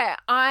 Like, okay,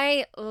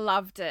 I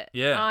loved it.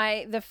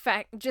 Yeah. The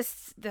fact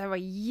just they were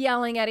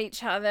yelling at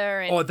each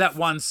other, and that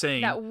one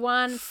scene. That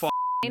one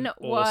scene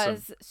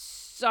was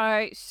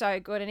awesome. so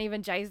good, and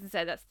even Jason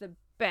said that's the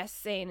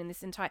best scene in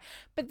this entire.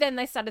 But then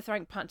they started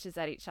throwing punches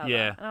at each other.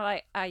 Yeah. And I'm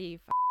like, are you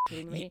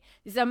kidding me?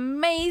 This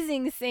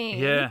amazing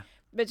scene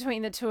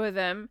between the two of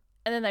them,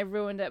 and then they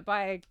ruined it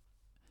by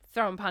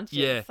throwing punches.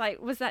 Yeah.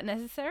 Like, was that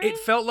necessary? It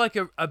felt like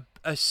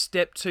a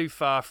step too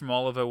far from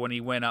Oliver when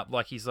he went up.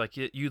 Like, he's like,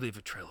 you leave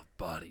a trail of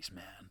bodies,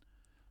 man.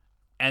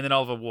 And then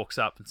Oliver walks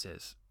up and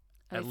says,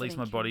 at least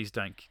my bodies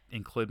don't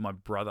include my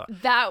brother.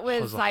 That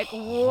was like,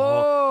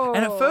 whoa.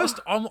 And at first,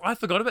 I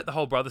forgot about the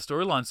whole brother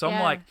storyline. So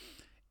I'm like,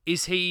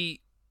 is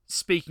he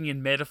speaking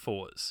in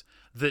metaphors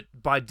that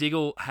by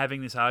Diggle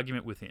having this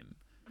argument with him,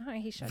 oh,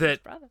 he showed his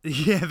brother.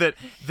 Yeah,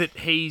 that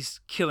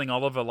he's killing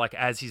Oliver like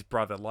as his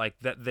brother, like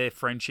that their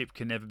friendship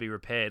can never be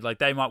repaired. Like,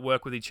 they might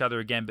work with each other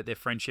again, but their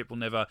friendship will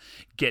never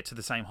get to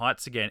the same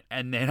heights again.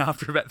 And then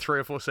after about 3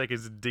 or 4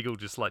 seconds, Diggle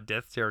just like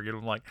death staring at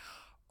him, like,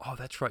 oh,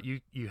 that's right,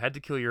 you had to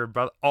kill your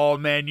brother. Oh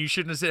man, you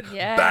shouldn't have said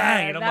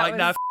bang. And I'm like,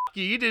 no,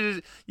 you. You did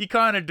it. You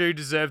kind of do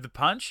deserve the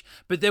punch.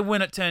 But then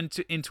when it turned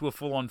into a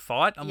full on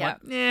fight, I'm like,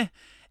 yeah.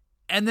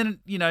 And then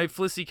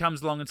Felicity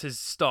comes along and says,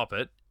 stop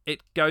it.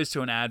 It goes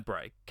to an ad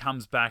break,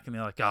 comes back, and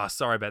they're like,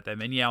 sorry about that,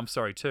 man. Yeah, I'm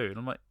sorry too. And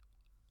I'm like,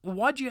 well,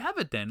 why'd you have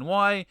it then?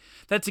 Why?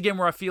 That's again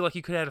where I feel like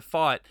you could have had a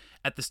fight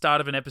at the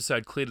start of an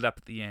episode, cleared it up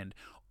at the end,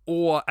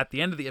 or at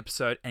the end of the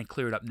episode and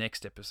clear it up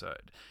next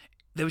episode.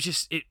 There was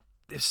just,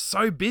 they're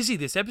so busy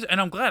this episode, and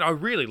I'm glad. I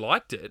really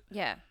liked it.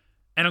 Yeah.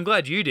 And I'm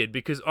glad you did,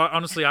 because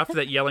honestly, after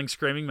that yelling,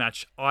 screaming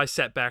match, I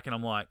sat back and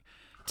I'm like,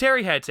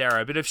 Terry hates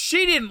Arrow, but if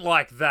she didn't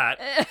like that,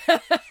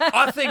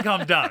 I think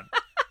I'm done.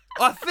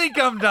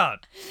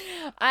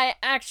 I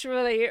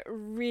actually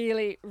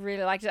really,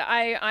 really liked it.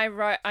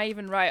 I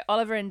even wrote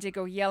Oliver and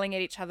Diggle yelling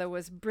at each other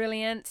was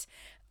brilliant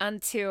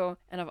until,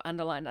 and I've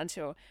underlined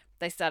until,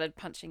 they started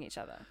punching each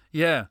other.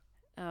 Yeah.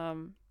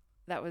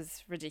 That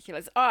was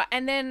ridiculous. Oh,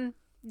 and then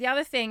the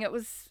other thing, it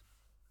was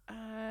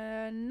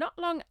not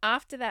long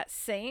after that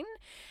scene,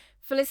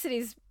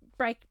 Felicity's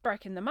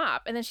broken them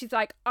up, and then she's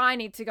like, I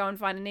need to go and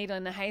find a needle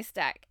in a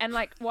haystack, and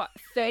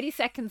 30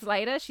 seconds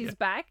later she's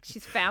back,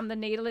 she's found the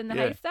needle in the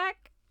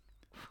haystack.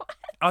 What?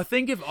 I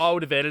think if I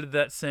would have edited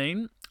that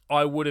scene,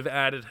 I would have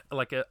added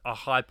like a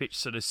high-pitched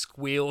sort of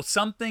squeal,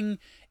 something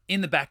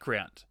in the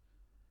background,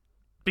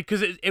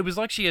 because it was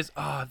like she has,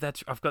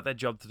 I've got that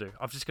job to do,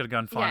 I've just got to go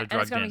and find a drug den.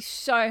 And it's going to be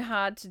so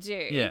hard to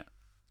do. Yeah,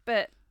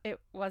 but it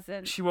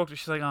wasn't. She walked.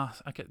 She's like,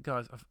 okay,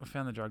 guys, I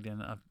found the drug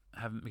den. I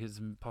haven't, because it's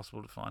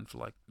impossible to find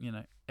for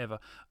ever.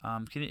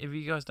 Have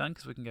you guys done?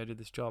 Because we can go do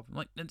this job. I'm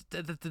like,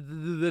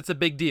 that's a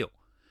big deal.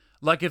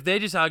 Like, if they're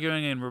just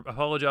arguing and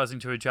apologizing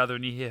to each other,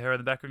 and you hear her in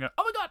the background go,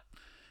 oh my God,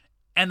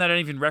 and they don't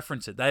even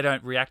reference it, they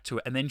don't react to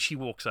it, and then she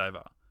walks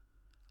over,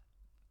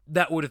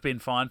 that would have been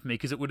fine for me,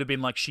 because it would have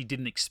been like she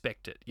didn't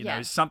expect it. You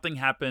know, something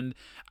happened,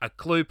 a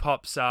clue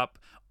pops up,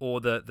 or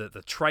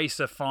the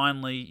tracer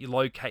finally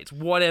locates,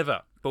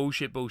 whatever.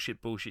 Bullshit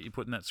you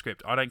put in that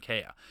script. I don't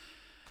care.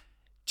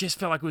 just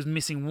felt like it was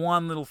missing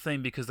one little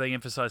thing because they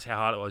emphasised how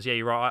hard it was. Yeah,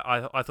 you're right.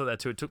 I thought that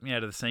too. It took me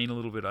out of the scene a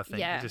little bit, I think.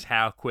 Yeah. Just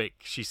how quick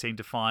she seemed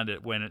to find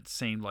it when it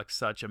seemed like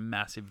such a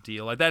massive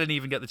deal. Like, they didn't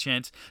even get the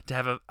chance to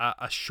have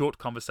a short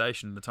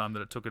conversation in the time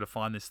that it took her to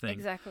find this thing.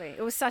 Exactly.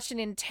 It was such an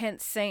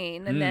intense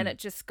scene, and then it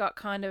just got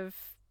kind of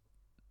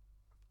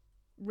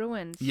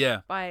ruined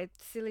by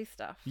silly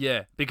stuff.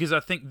 Yeah, because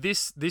I think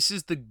this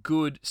is the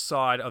good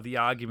side of the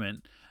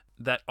argument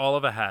that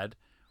Oliver had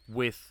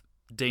with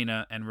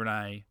Dina and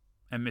Renee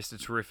and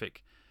Mr.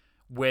 Terrific,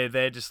 where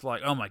they're just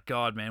like, oh my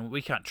God, man, we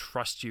can't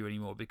trust you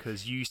anymore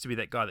because you used to be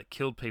that guy that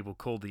killed people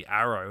called the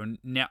Arrow, and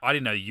now I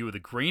didn't know you were the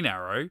Green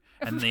Arrow,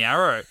 and the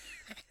Arrow,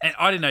 and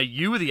I didn't know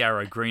you were the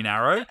Arrow, Green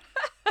Arrow.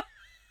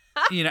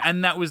 You know,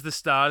 and that was the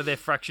start of their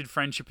fractured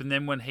friendship, and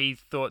then when he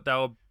thought they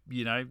were,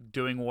 you know,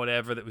 doing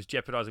whatever that was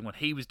jeopardizing what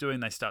he was doing,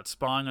 they start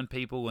spying on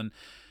people, and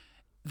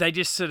they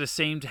just sort of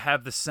seemed to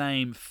have the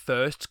same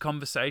first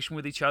conversation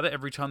with each other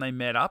every time they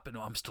met up, and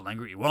I'm still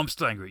angry at you. Well, I'm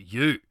still angry at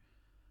you.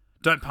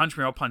 Don't punch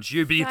me, I'll punch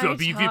you. But if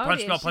you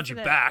punch me, I'll punch you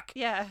back.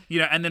 Yeah. You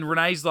know, and then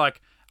Renee's like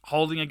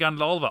holding a gun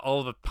at Oliver.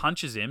 Oliver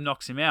punches him,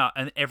 knocks him out,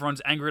 and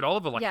everyone's angry at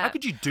Oliver. Like, how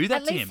could you do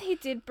that to him? At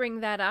least he did bring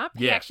that up.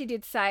 He actually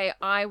did say,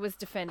 I was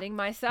defending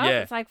myself.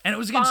 Yeah. It's like, and it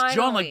was against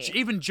John. Like,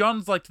 even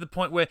John's like to the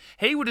point where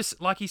he would have,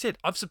 like he said,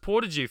 I've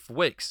supported you for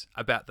weeks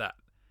about that.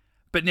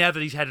 But now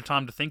that he's had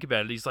time to think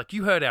about it, he's like,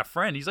 you hurt our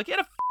friend. He's like, he had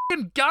a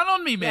fucking gun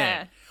on me,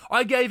 man. Yeah.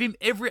 I gave him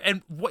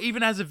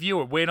even as a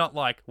viewer, we're not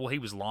like, well, he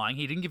was lying.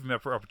 He didn't give him an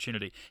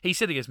opportunity. He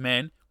said, he goes,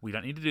 man, we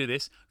don't need to do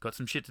this. Got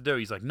some shit to do.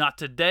 He's like, not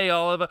today,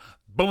 Oliver.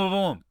 Boom, boom,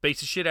 boom. Beats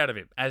the shit out of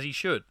him, as he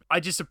should. I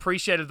just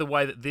appreciated the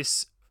way that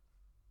this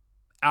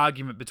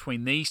argument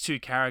between these two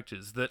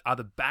characters that are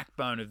the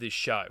backbone of this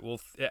show, well,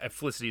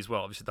 Felicity as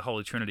well, obviously the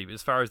Holy Trinity, but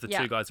as far as the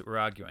two guys that were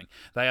arguing,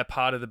 they are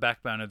part of the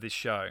backbone of this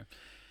show.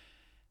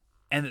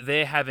 And that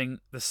they're having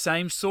the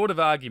same sort of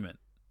argument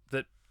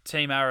that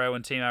Team Arrow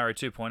and Team Arrow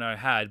 2.0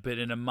 had, but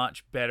in a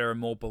much better and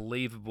more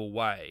believable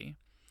way.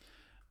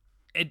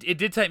 It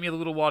did take me a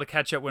little while to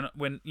catch up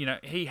when you know,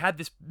 he had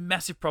this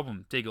massive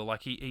problem, Diggle.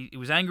 Like, he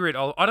was angry at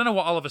Oliver. I don't know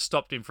what Oliver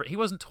stopped him for. He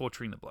wasn't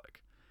torturing the bloke.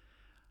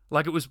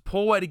 Like, it was a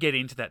poor way to get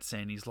into that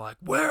scene. He's like,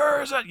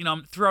 where is it? You know,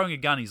 I'm throwing a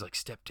gun. He's like,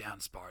 step down,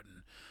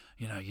 Spartan.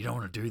 You know, you don't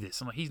want to do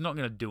this. I'm like, he's not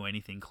going to do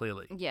anything,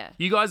 clearly. Yeah.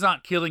 You guys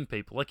aren't killing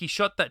people. Like, he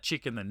shot that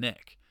chick in the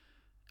neck.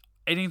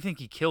 I didn't think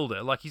he killed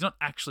her. Like, he's not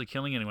actually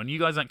killing anyone. You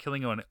guys aren't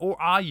killing anyone. Or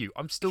are you?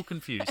 I'm still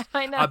confused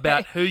I know.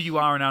 about who you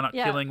are and are not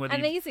killing.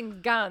 And they're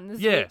using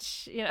guns,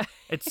 which, you know.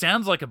 It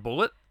sounds like a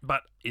bullet,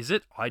 but is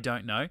it? I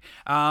don't know.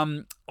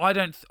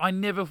 I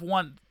never for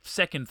 1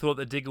 second thought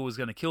that Diggle was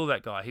going to kill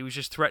that guy. He was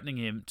just threatening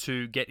him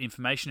to get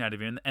information out of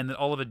him, and that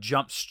Oliver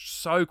jumped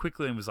so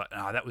quickly and was like,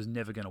 no, that was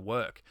never going to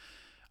work.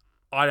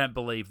 I don't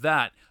believe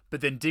that. But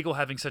then Diggle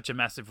having such a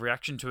massive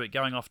reaction to it,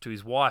 going off to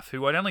his wife,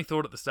 who I'd only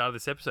thought at the start of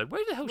this episode,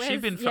 where the hell has she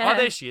been? Oh,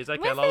 there she is.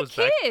 Okay, Lola's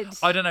back.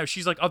 I don't know.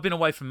 She's like, I've been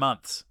away for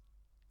months.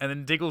 And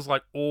then Diggle's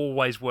like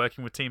always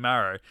working with Team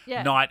Arrow,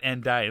 night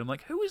and day. I'm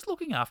like, who is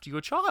looking after your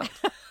child?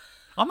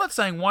 I'm not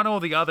saying one or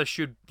the other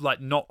should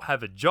like not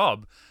have a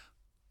job,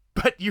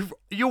 but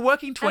you're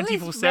working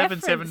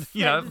 24/7.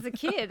 You know, as a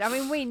kid. I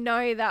mean, we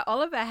know that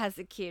Oliver has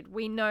a kid.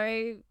 We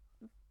know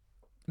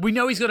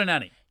he's got a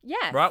nanny.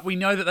 Yeah. Right? We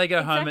know that they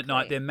go home at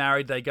night. They're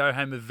married. They go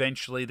home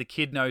eventually. The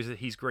kid knows that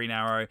he's Green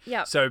Arrow.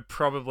 Yeah. So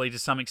probably to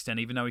some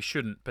extent, even though he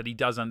shouldn't, but he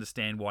does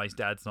understand why his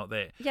dad's not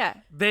there. Yeah.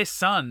 Their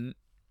son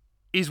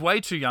is way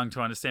too young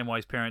to understand why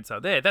his parents are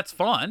there. That's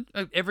fine.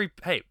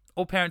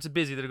 All parents are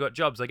busy that have got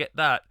jobs. I get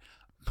that.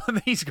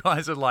 But these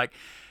guys are like,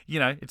 you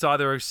know, it's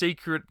either a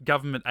secret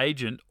government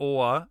agent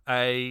or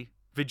a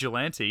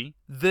vigilante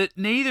that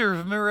neither of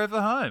them are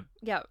ever home.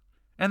 Yep.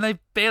 And they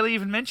barely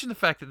even mention the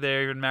fact that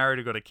they're even married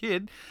or got a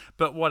kid,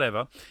 but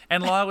whatever.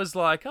 And Lyle was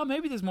like, oh,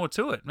 maybe there's more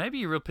to it. Maybe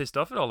you're real pissed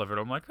off at Oliver. And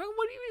I'm like, oh,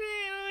 what are you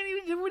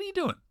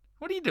doing?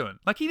 What are you doing?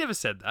 Like, he never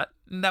said that.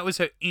 And that was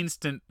her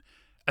instant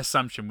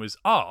assumption was,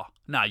 oh,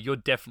 no, you're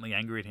definitely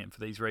angry at him for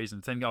these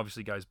reasons. Then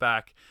obviously goes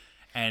back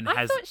and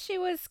I thought she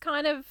was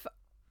kind of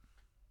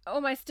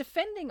almost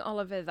defending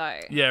Oliver, though.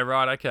 Yeah,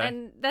 right, okay.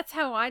 And that's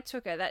how I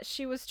took it, that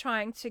she was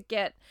trying to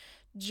get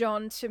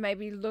John to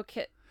maybe look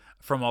at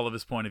from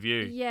Oliver's point of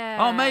view. Yeah.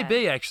 Oh,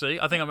 maybe, actually.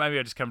 I think maybe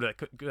I just come to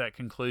that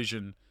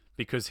conclusion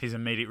because his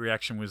immediate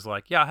reaction was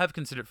like, yeah, I have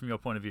considered it from your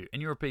point of view,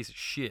 and you're a piece of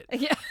shit.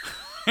 Yeah.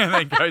 And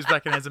then goes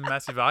back and has a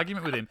massive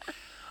argument with him.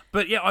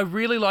 But yeah, I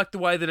really like the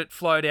way that it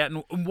flowed out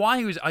and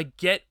why I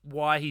get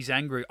why he's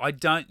angry. I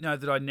don't know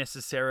that I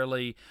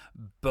necessarily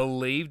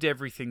believed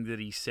everything that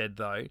he said,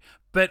 though.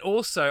 But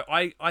also,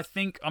 I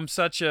think I'm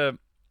such a...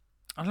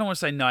 I don't want to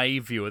say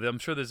naive viewer. I'm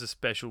sure there's a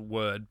special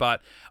word,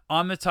 but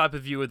I'm the type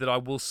of viewer that I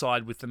will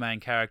side with the main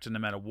character no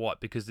matter what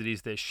because it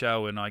is their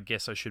show and I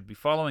guess I should be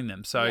following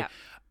them. So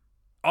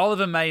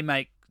Oliver may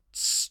make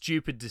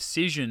stupid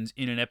decisions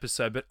in an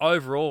episode, but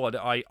overall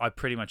I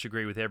pretty much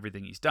agree with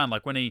everything he's done.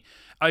 Like when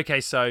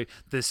so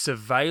the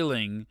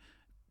surveilling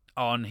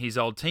on his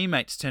old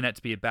teammates turned out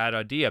to be a bad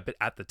idea. But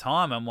at the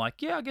time, I'm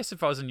like, yeah, I guess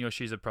if I was in your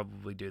shoes, I'd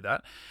probably do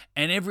that.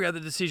 And every other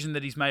decision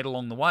that he's made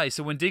along the way.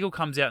 So when Diggle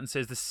comes out and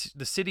says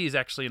the city is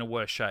actually in a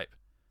worse shape,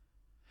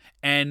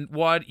 and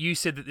why you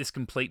said that this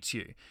completes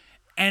you.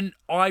 And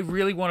I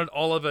really wanted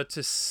Oliver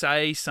to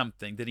say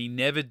something that he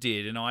never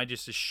did, and I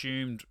just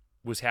assumed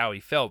was how he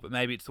felt. But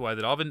maybe it's the way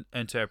that I've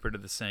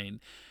interpreted the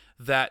scene,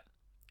 that,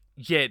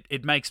 yeah,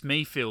 it makes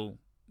me feel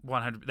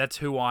 100. That's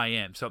who I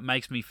am. So it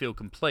makes me feel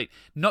complete.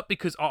 Not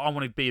because I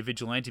want to be a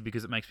vigilante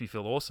because it makes me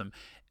feel awesome,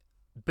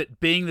 but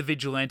being the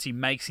vigilante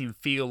makes him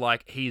feel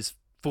like he is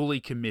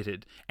fully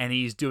committed and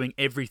he is doing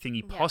everything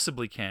he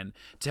possibly can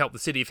to help the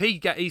city. If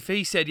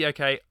he said, yeah,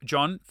 okay,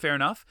 John, fair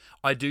enough,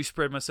 I do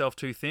spread myself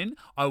too thin,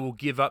 I will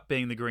give up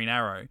being the Green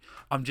Arrow,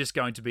 I'm just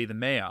going to be the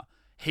mayor,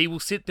 he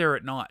will sit there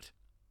at night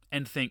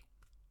and think,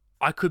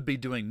 I could be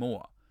doing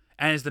more.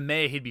 And as the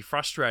mayor, he'd be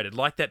frustrated.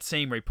 Like that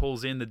scene where he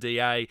pulls in the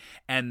DA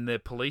and the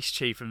police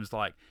chief and was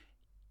like,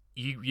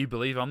 you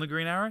believe I'm the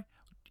Green Arrow?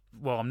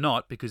 Well, I'm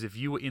not, because if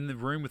you were in the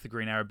room with the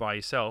Green Arrow by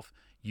yourself,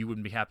 you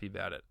wouldn't be happy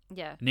about it.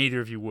 Yeah. Neither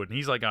of you would. And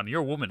he's like,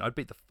 you're a woman. I'd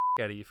beat the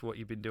out of you for what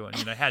you've been doing.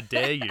 How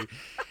dare you?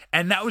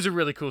 And that was a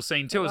really cool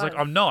scene too. It was like,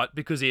 I'm not,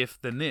 because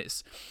if, then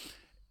this.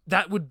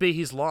 That would be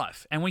his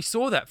life. And we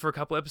saw that for a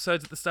couple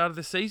episodes at the start of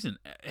the season.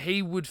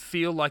 He would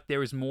feel like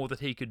there is more that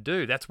he could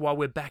do. That's why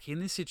we're back in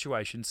this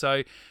situation.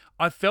 So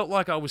I felt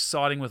like I was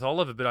siding with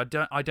Oliver, but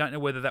I don't know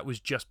whether that was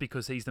just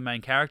because he's the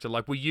main character.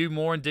 Like, were you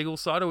more on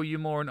Diggle's side or were you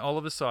more on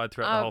Oliver's side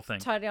throughout the whole thing?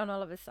 Totally on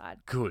Oliver's side.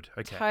 Good.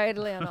 Okay.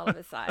 Totally on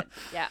Oliver's side.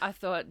 Yeah, I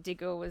thought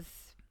Diggle was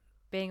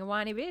being a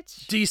whiny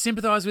bitch. Do you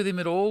sympathise with him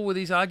at all with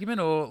his argument,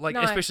 or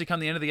No. especially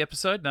come the end of the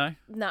episode? No.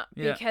 No,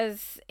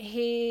 because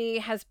he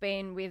has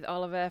been with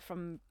Oliver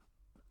from,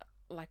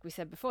 like we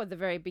said before, the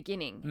very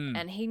beginning,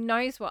 and he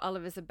knows what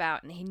Oliver's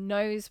about, and he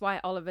knows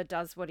why Oliver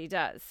does what he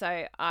does.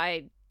 So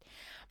I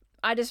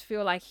just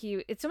feel like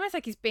it's almost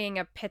like he's being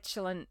a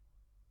petulant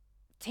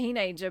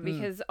teenager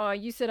because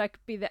you said I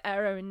could be the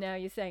Arrow, and now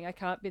you're saying I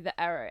can't be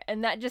the Arrow,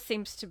 and that just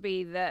seems to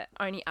be the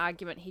only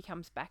argument he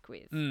comes back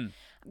with.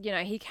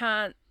 He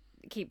can't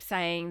keep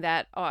saying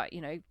that,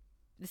 the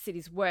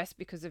city's worse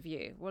because of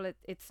you. Well,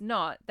 it's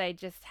not. They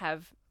just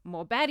have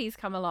more baddies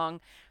come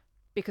along,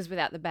 because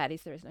without the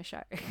baddies, there is no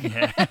show.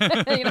 Yeah.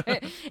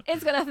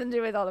 It's got nothing to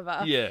do with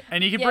Oliver. Yeah.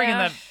 And you can bring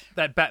in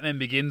that Batman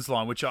Begins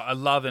line, which I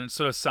love, and it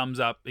sort of sums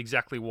up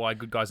exactly why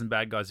good guys and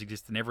bad guys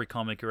exist in every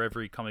comic or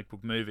every comic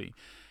book movie.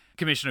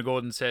 Commissioner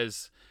Gordon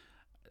says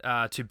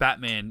to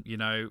Batman,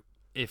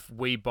 if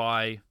we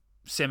buy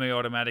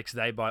semi-automatics,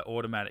 they buy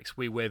automatics.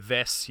 We wear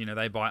vests,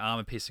 they buy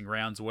armor-piercing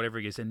rounds or whatever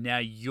it is, and now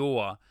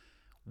you're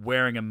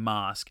wearing a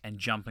mask and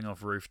jumping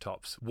off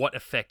rooftops. What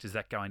effect is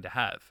that going to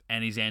have?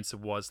 And his answer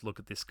was, look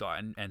at this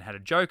guy, and had a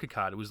Joker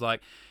card. It was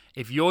like,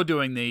 if you're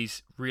doing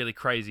these really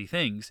crazy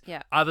things,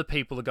 other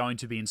people are going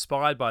to be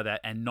inspired by that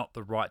and not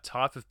the right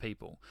type of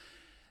people.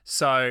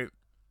 So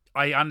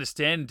I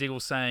understand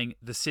Diggle saying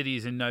the city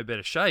is in no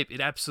better shape. It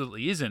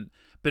absolutely isn't.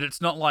 But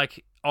it's not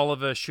like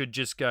Oliver should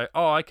just go,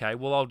 oh, okay,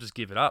 well, I'll just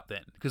give it up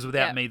then, because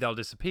without me, they'll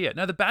disappear.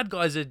 No, the bad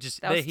guys are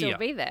just, they're here. They'll still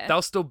be there.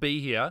 They'll still be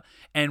here,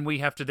 and we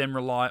have to then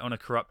rely on a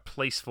corrupt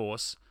police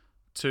force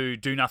to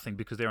do nothing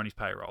because they're on his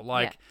payroll.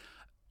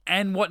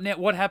 And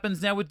what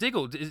happens now with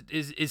Diggle?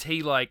 Is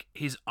he like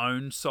his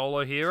own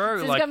solo hero?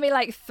 So there's going to be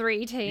like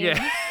 3 teams.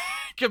 Yeah.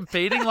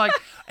 Competing,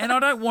 and I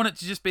don't want it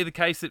to just be the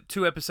case that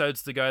 2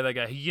 episodes to go, they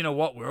go, you know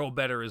what, we're all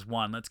better as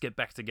one, let's get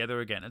back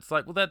together again. It's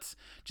like, well, that's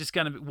just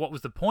going to be, what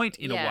was the point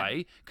in a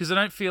way? Because I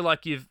don't feel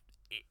like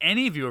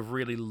any of you have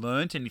really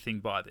learnt anything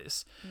by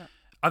this. No.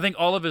 I think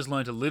Oliver's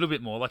learnt a little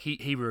bit more. Like,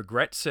 he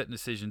regrets certain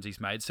decisions he's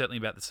made, certainly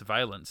about the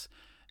surveillance.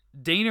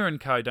 Dina and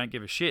co don't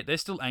give a shit. They're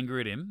still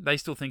angry at him. They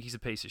still think he's a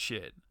piece of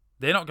shit.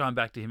 They're not going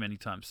back to him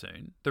anytime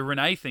soon. The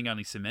Renee thing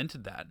only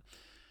cemented that.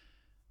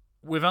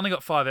 We've only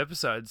got 5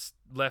 episodes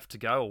left to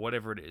go, or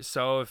whatever it is.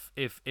 So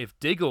if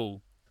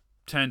Diggle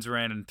turns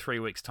around in 3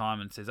 weeks' time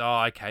and says,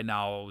 oh, okay,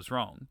 no, I was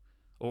wrong,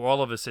 or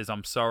Oliver says,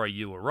 I'm sorry,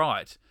 you were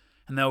right,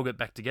 and they'll get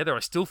back together, I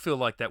still feel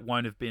like that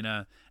won't have been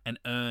an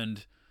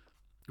earned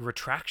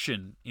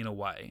retraction in a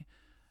way.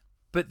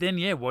 But then,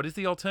 what is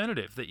the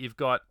alternative? That you've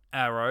got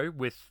Arrow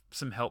with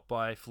some help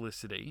by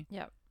Felicity.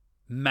 Yep.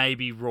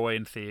 Maybe Roy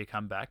and Thea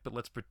come back, but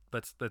let's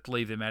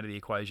leave them out of the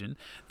equation.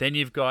 Then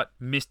you've got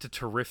Mr.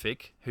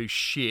 Terrific, who's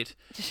shit,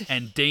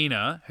 and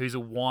Dina, who's a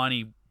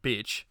whiny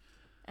bitch.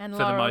 And for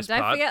Laurel, the most don't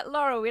part. forget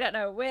Laurel. We don't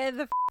know where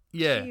the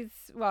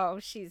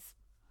she's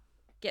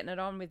getting it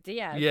on with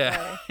Diaz.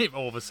 Yeah, so.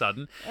 all of a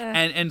sudden.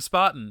 And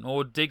Spartan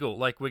or Diggle,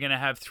 like, we're going to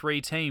have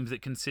 3 teams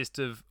that consist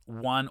of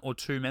 1 or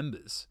 2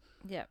 members.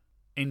 Yep.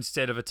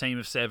 Instead of a team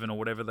of 7 or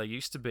whatever they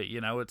used to be.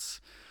 It's,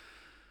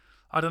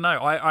 I don't know.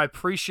 I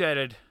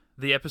appreciated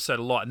the episode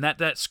a lot, and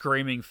that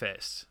screaming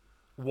fest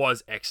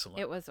was excellent.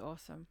 It was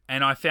awesome.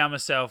 And I found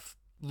myself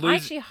losing. I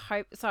actually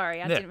hope,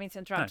 sorry, I didn't mean to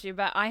interrupt you,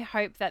 but I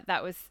hope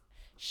that was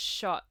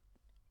shot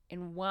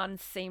in one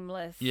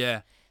seamless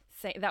scene.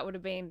 That would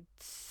have been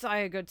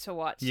so good to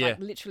watch. Yeah. Like,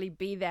 literally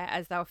be there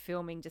as they were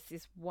filming just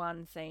this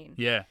one scene.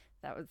 Yeah.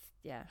 that was,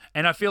 yeah.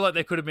 And I feel like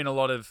there could have been a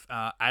lot of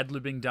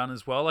ad-libbing done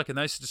as well. Like in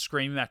those sort of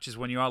scream matches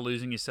when you are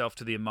losing yourself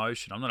to the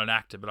emotion. I'm not an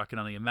actor, but I can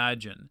only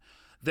imagine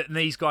that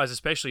these guys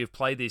especially have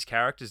played these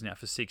characters now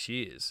for 6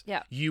 years.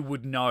 Yeah. You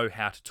would know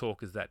how to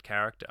talk as that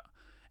character.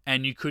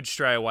 And you could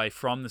stray away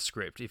from the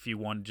script if you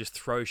want to just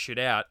throw shit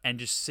out and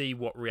just see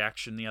what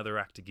reaction the other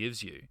actor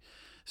gives you.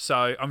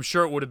 So I'm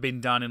sure it would have been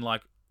done in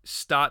like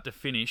start to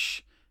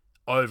finish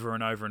over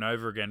and over and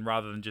over again,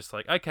 rather than just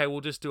like, okay,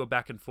 we'll just do a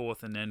back and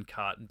forth and then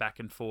cut and back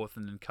and forth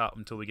and then cut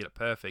until we get it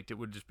perfect. It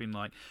would have just been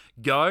like,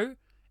 go.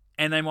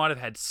 And they might have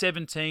had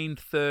 17,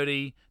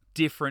 30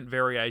 different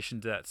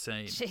variations of that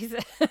scene.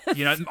 Jesus.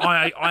 You know,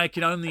 I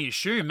can only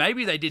assume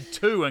maybe they did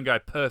 2 and go,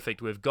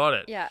 perfect, we've got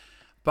it. Yeah.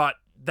 But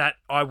that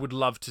I would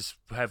love to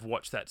have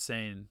watched that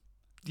scene.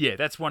 Yeah,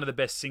 that's one of the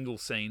best single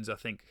scenes I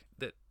think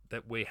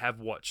that we have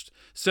watched,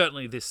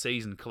 certainly this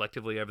season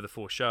collectively over the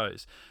 4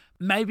 shows.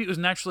 Maybe it was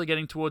naturally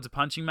getting towards a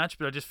punching match,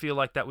 but I just feel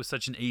like that was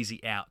such an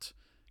easy out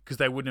because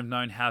they wouldn't have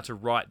known how to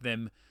write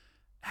them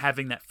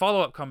having that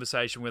follow-up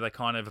conversation where they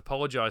kind of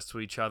apologized to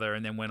each other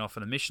and then went off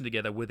on a mission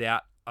together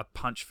without a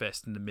punch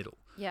fest in the middle.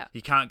 Yeah.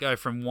 You can't go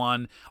from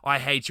one, I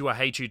hate you,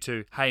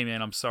 to, hey,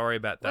 man, I'm sorry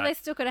about that. Well, they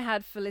still could have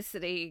had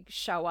Felicity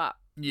show up.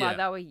 Yeah. While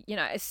they were, you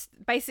know,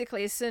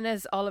 basically as soon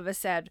as Oliver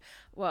said,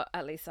 well,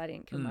 at least I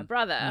didn't kill my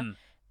brother,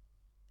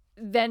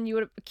 then you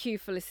would cue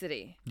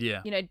Felicity.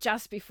 Yeah. You know,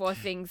 just before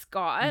things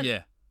got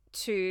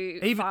too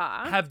even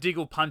far. Have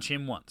Diggle punch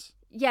him once.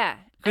 Yeah.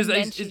 And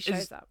then she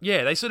shows up.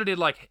 Yeah, they sort of did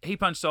like, he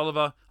punched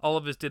Oliver,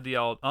 Oliver's did the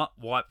old,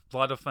 wipe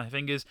blood off my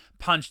fingers,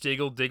 punch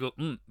Diggle,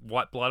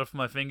 wipe blood off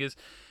my fingers.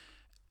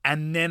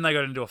 And then they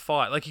got into a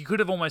fight. Like, you could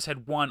have almost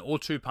had 1 or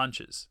 2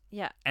 punches.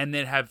 Yeah. And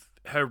then have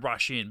her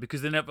rush in,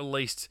 because then at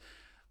least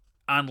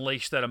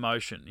unleashed that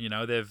emotion. You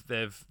know,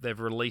 they've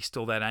released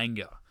all that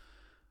anger.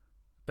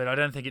 But I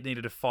don't think it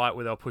needed a fight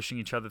where they were pushing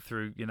each other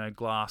through, you know,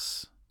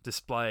 glass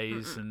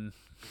displays and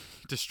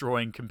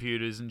destroying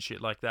computers and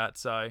shit like that.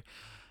 So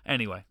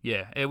anyway,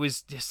 yeah, it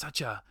was just such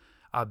a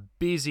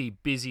busy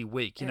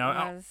week. You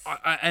know,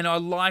 I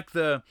like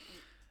the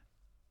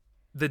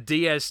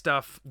Diaz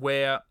stuff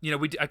where, you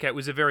know, it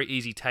was a very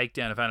easy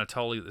takedown of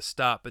Anatoly at the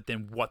start, but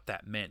then what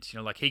that meant, you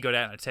know, like he got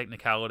out in a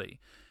technicality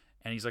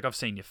and he's like, I've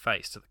seen your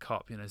face to the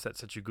cop, you know, is that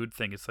such a good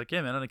thing? It's like,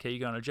 yeah, man, I don't care,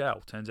 you're going to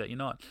jail. Turns out you're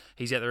not.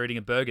 He's out there eating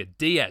a burger.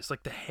 Diaz,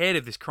 like the head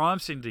of this crime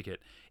syndicate,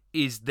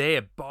 is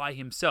there by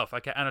himself.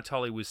 Okay,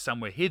 Anatoly was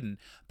somewhere hidden,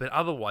 but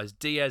otherwise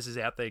Diaz is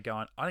out there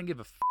going, I don't give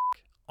a fuck.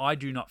 I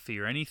do not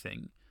fear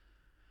anything.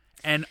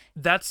 And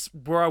that's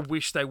where I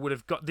wish they would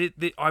have got.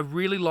 I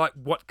really like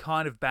what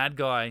kind of bad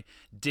guy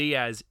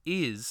Diaz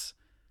is.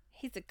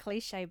 He's a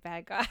cliche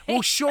bad guy.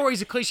 Well, sure,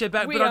 he's a cliche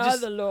bad guy. We are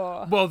the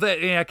law. Well,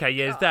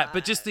 there's that.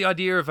 But just the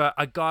idea of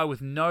a guy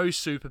with no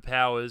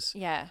superpowers.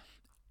 Yeah.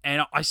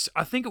 And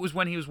I think it was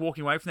when he was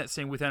walking away from that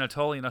scene with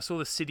Anatoly and I saw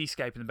the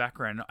cityscape in the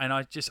background and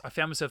I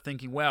found myself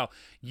thinking, wow,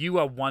 you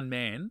are one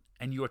man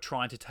and you are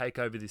trying to take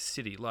over this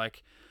city.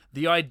 Like,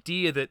 the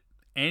idea that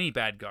any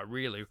bad guy,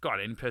 really,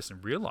 God, any person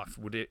in real life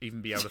would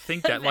even be able to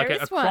think that. Like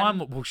a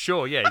crime. Well,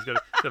 sure, yeah, he's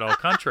got a whole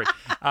country.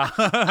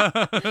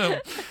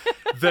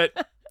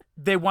 That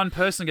they're one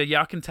person go,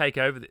 yeah, I can take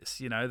over this,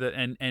 you know, that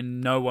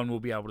and no one will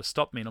be able to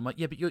stop me. And I'm like,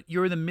 yeah, but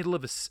you're in the middle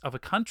of a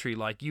country,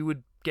 like you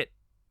would get.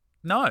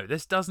 No,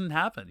 this doesn't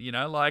happen, you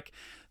know, like.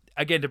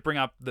 Again, to bring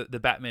up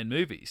the Batman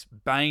movies,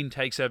 Bane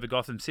takes over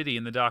Gotham City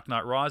in The Dark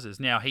Knight Rises.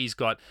 Now, he's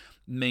got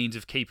means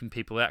of keeping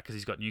people out because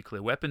he's got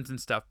nuclear weapons and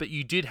stuff, but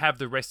you did have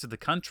the rest of the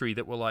country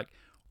that were like,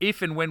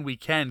 if and when we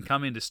can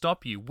come in to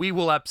stop you, we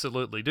will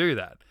absolutely do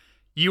that.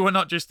 You are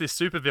not just this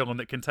supervillain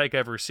that can take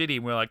over a city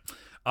and we're like,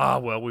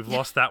 well, we've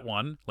lost that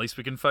one. At least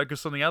we can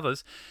focus on the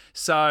others.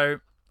 So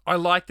I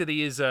like that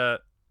he is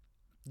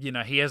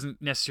he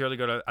hasn't necessarily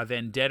got a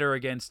vendetta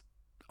against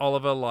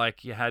Oliver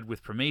like you had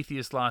with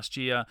Prometheus last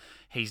year.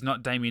 He's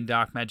not Damien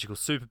Dark magical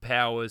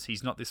superpowers.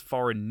 He's not this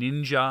foreign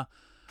ninja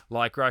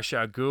like Ra's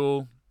al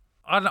Ghul.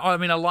 I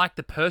like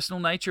the personal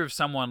nature of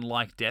someone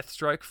like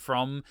Deathstroke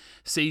from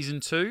season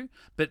 2,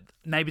 but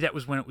maybe that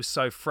was when it was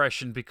so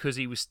fresh and because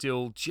he was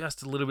still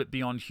just a little bit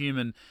beyond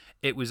human,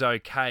 it was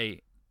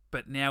okay.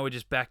 But now we're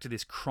just back to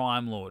this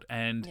crime lord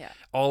and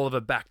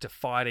Oliver back to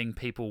fighting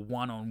people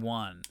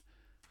one-on-one.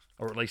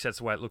 Or at least that's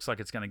the way it looks like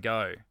it's going to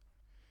go.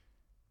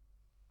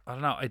 I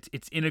don't know.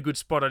 It's in a good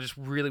spot. I just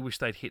really wish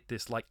they'd hit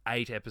this like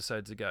 8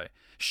 episodes ago.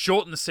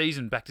 Shorten the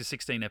season back to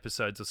 16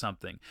 episodes or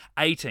something.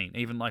 18,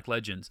 even like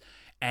Legends.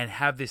 And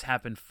have this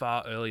happen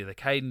far earlier. The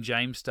Caden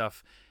James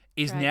stuff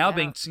is now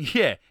being...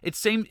 Yeah,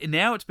 it's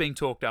being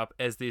talked up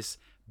as this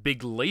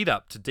big lead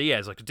up to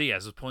Diaz. Like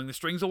Diaz was pulling the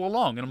strings all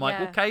along. And I'm like,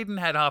 well, Caden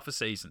had half a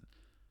season.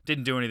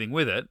 Didn't do anything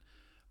with it.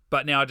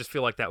 But now I just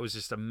feel like that was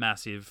just a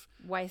massive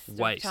waste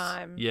of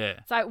time. Yeah.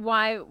 It's like,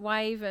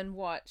 why even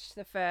watch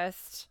the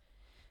first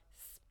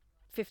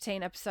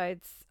 15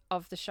 episodes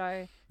of the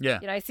show. Yeah.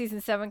 You know,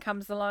 season 7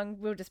 comes along,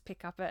 we'll just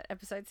pick up at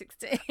episode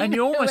 16. And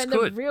you almost when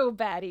could. the real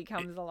baddie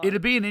comes along.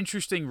 It'd be an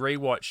interesting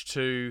rewatch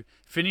to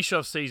finish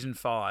off season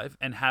 5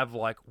 and have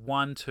like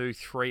 1, 2,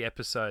 3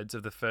 episodes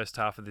of the first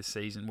half of this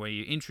season where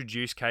you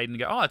introduce Caden and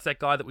go, oh, it's that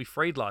guy that we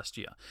freed last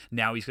year.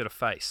 Now he's got a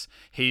face.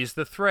 Here's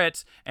the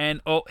threat,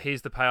 and oh,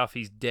 here's the payoff.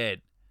 He's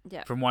dead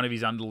from one of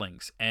his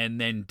underlings. And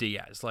then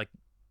Diaz. Like,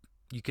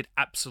 you could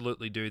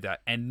absolutely do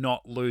that and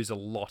not lose a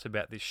lot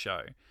about this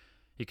show.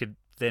 You could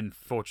then,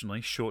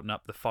 fortunately, shorten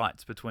up the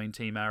fights between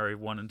Team Arrow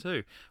 1 and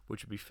 2,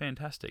 which would be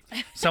fantastic.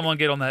 Someone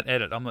get on that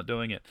edit. I'm not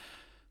doing it.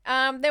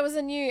 There was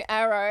a new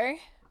arrow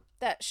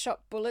that shot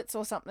bullets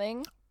or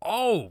something.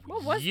 Oh,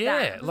 what was yeah.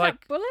 that? Was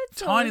like that bullets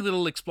tiny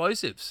little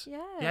explosives.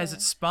 Yeah. Yeah, as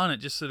it spun, it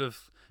just sort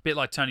of, a bit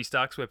like Tony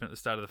Stark's weapon at the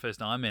start of the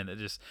first Iron Man, that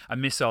just a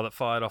missile that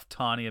fired off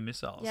tinier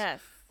missiles.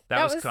 Yes.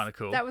 That was kind of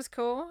cool. That was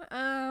cool.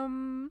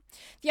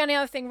 The only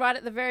other thing, right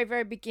at the very,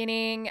 very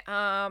beginning,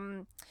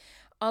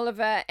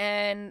 Oliver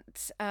and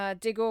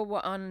Diggle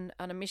were on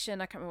a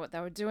mission. I can't remember what they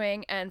were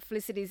doing. And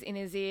Felicity's in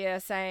his ear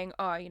saying,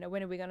 oh, you know,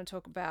 when are we going to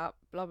talk about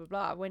blah, blah,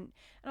 blah. And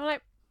I'm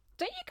like,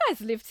 don't you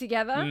guys live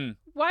together?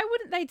 Why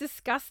wouldn't they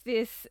discuss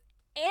this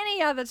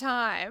any other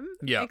time?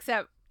 Yeah.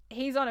 Except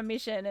he's on a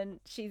mission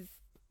and she's,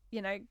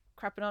 you know,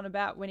 crapping on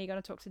about when are you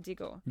going to talk to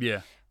Diggle.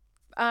 Yeah.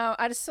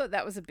 I just thought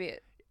that was a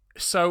bit...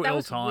 So that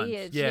ill-timed. was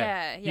weird.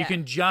 Yeah. You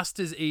can just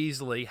as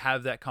easily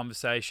have that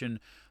conversation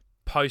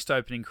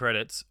post-opening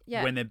credits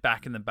when they're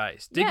back in the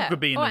base. Diggle could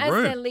be in the room. Or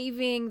as they're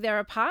leaving their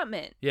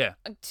apartment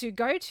to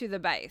go to the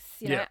base.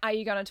 You know, are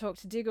you going to talk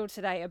to Diggle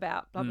today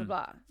about blah, blah,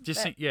 blah?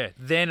 Just think,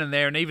 then and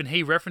there. And even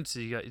he references,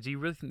 he goes, do you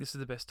really think this is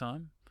the best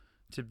time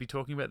to be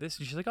talking about this?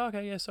 And she's like, oh,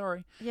 okay, yeah,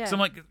 sorry. Yeah. So I'm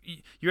like,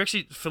 you're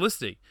actually,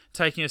 Felicity,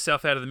 taking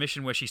herself out of the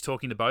mission where she's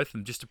talking to both of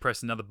them just to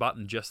press another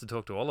button just to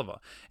talk to Oliver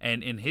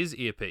and in his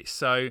earpiece.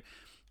 So...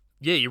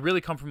 yeah, you're really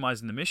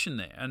compromising the mission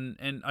there,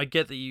 and I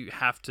get that you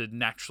have to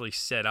naturally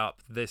set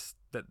up this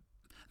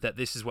that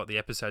this is what the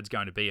episode's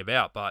going to be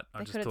about. But I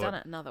just thought they could have done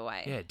it another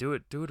way. Yeah, do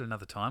it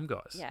another time,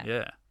 guys.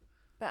 Yeah.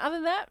 But other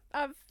than that,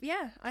 I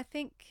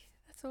think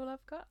that's all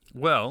I've got.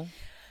 Well,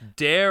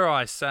 dare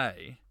I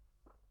say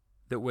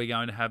that we're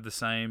going to have the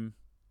same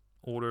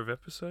order of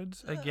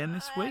episodes again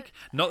this week?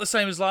 Not the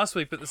same as last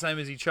week, but the same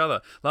as each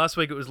other. Last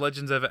week it was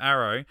Legends over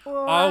Arrow.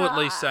 I'll at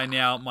least say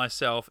now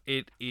myself,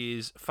 it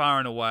is far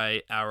and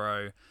away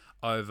Arrow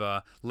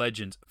over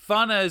Legends.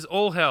 Fun as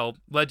all hell,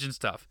 Legend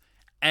stuff.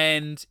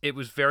 And it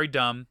was very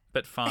dumb,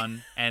 but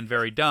fun and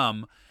very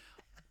dumb.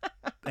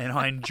 And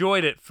I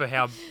enjoyed it for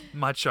how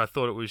much I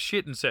thought it was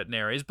shit in certain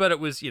areas, but it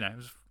was,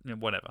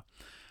 whatever.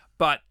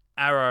 But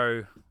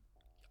Arrow...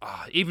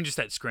 oh, even just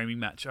that screaming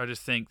match, I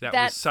just think that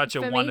was such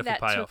a wonderful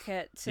payoff.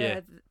 That took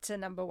it to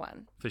number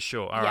 1. For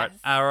sure. All right.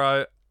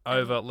 Arrow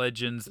over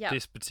Legends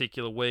this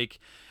particular week.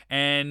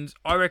 And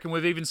I reckon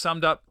we've even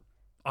summed up,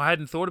 I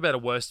hadn't thought about a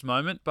worst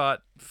moment,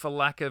 but for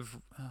lack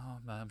of... oh,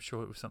 man, I'm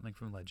sure it was something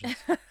from Legends.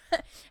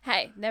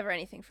 Hey, never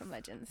anything from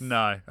Legends.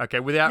 No. Okay,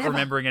 without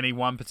remembering any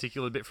one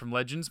particular bit from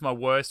Legends, my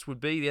worst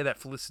would be, that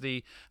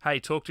Felicity,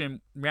 hey, talk to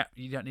him.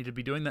 You don't need to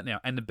be doing that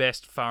now. And the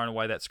best, far and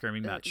away, that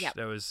screaming match.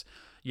 That was...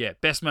 yeah,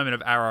 best moment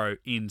of Arrow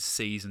in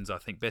seasons, I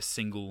think. Best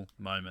single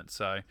moment,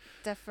 so...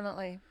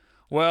 definitely.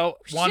 Well,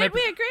 we agree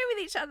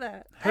with each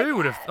other. Who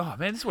would have... oh,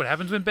 man, this is what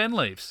happens when Ben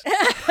leaves.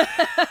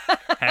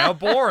 How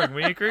boring.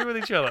 We agree with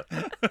each other.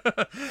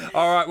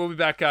 All right, we'll be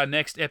back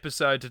next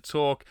episode to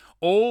talk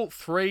all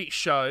 3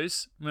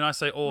 shows. When I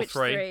say all Which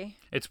 3?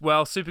 It's,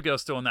 well,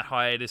 Supergirl's still on that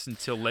hiatus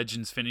until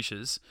Legends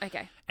finishes.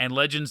 Okay. And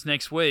Legends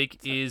next week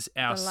is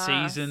our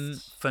season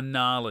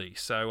finale.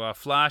 So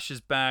Flash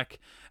is back,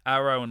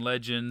 Arrow and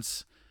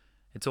Legends...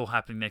 it's all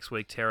happening next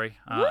week, Terry.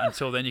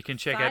 Until then, you can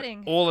check out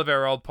all of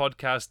our old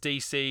podcasts,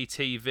 DC,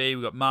 TV,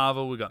 we've got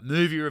Marvel, we've got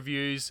movie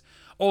reviews,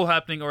 all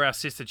happening, or our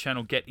sister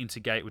channel, Get Into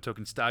Gate. We're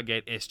talking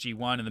Stargate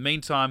SG-1. In the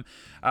meantime,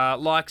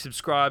 like,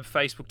 subscribe,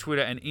 Facebook,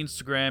 Twitter, and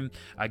Instagram.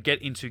 Get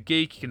Into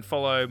Geek. You can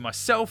follow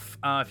myself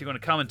if you want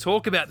to come and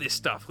talk about this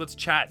stuff. Let's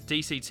chat,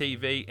 DC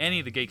TV, any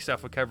of the geek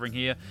stuff we're covering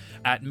here,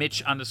 at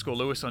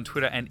Mitch_Lewis on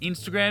Twitter and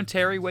Instagram.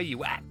 Terry, where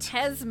you at?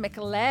 Tez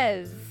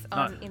McLez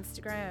on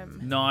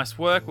Instagram. Nice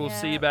work. We'll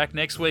see you back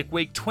next week,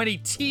 week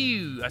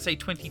 22. I say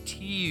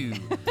 22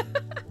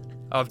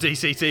 of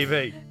DC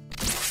TV.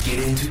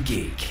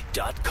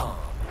 GetIntoGeek.com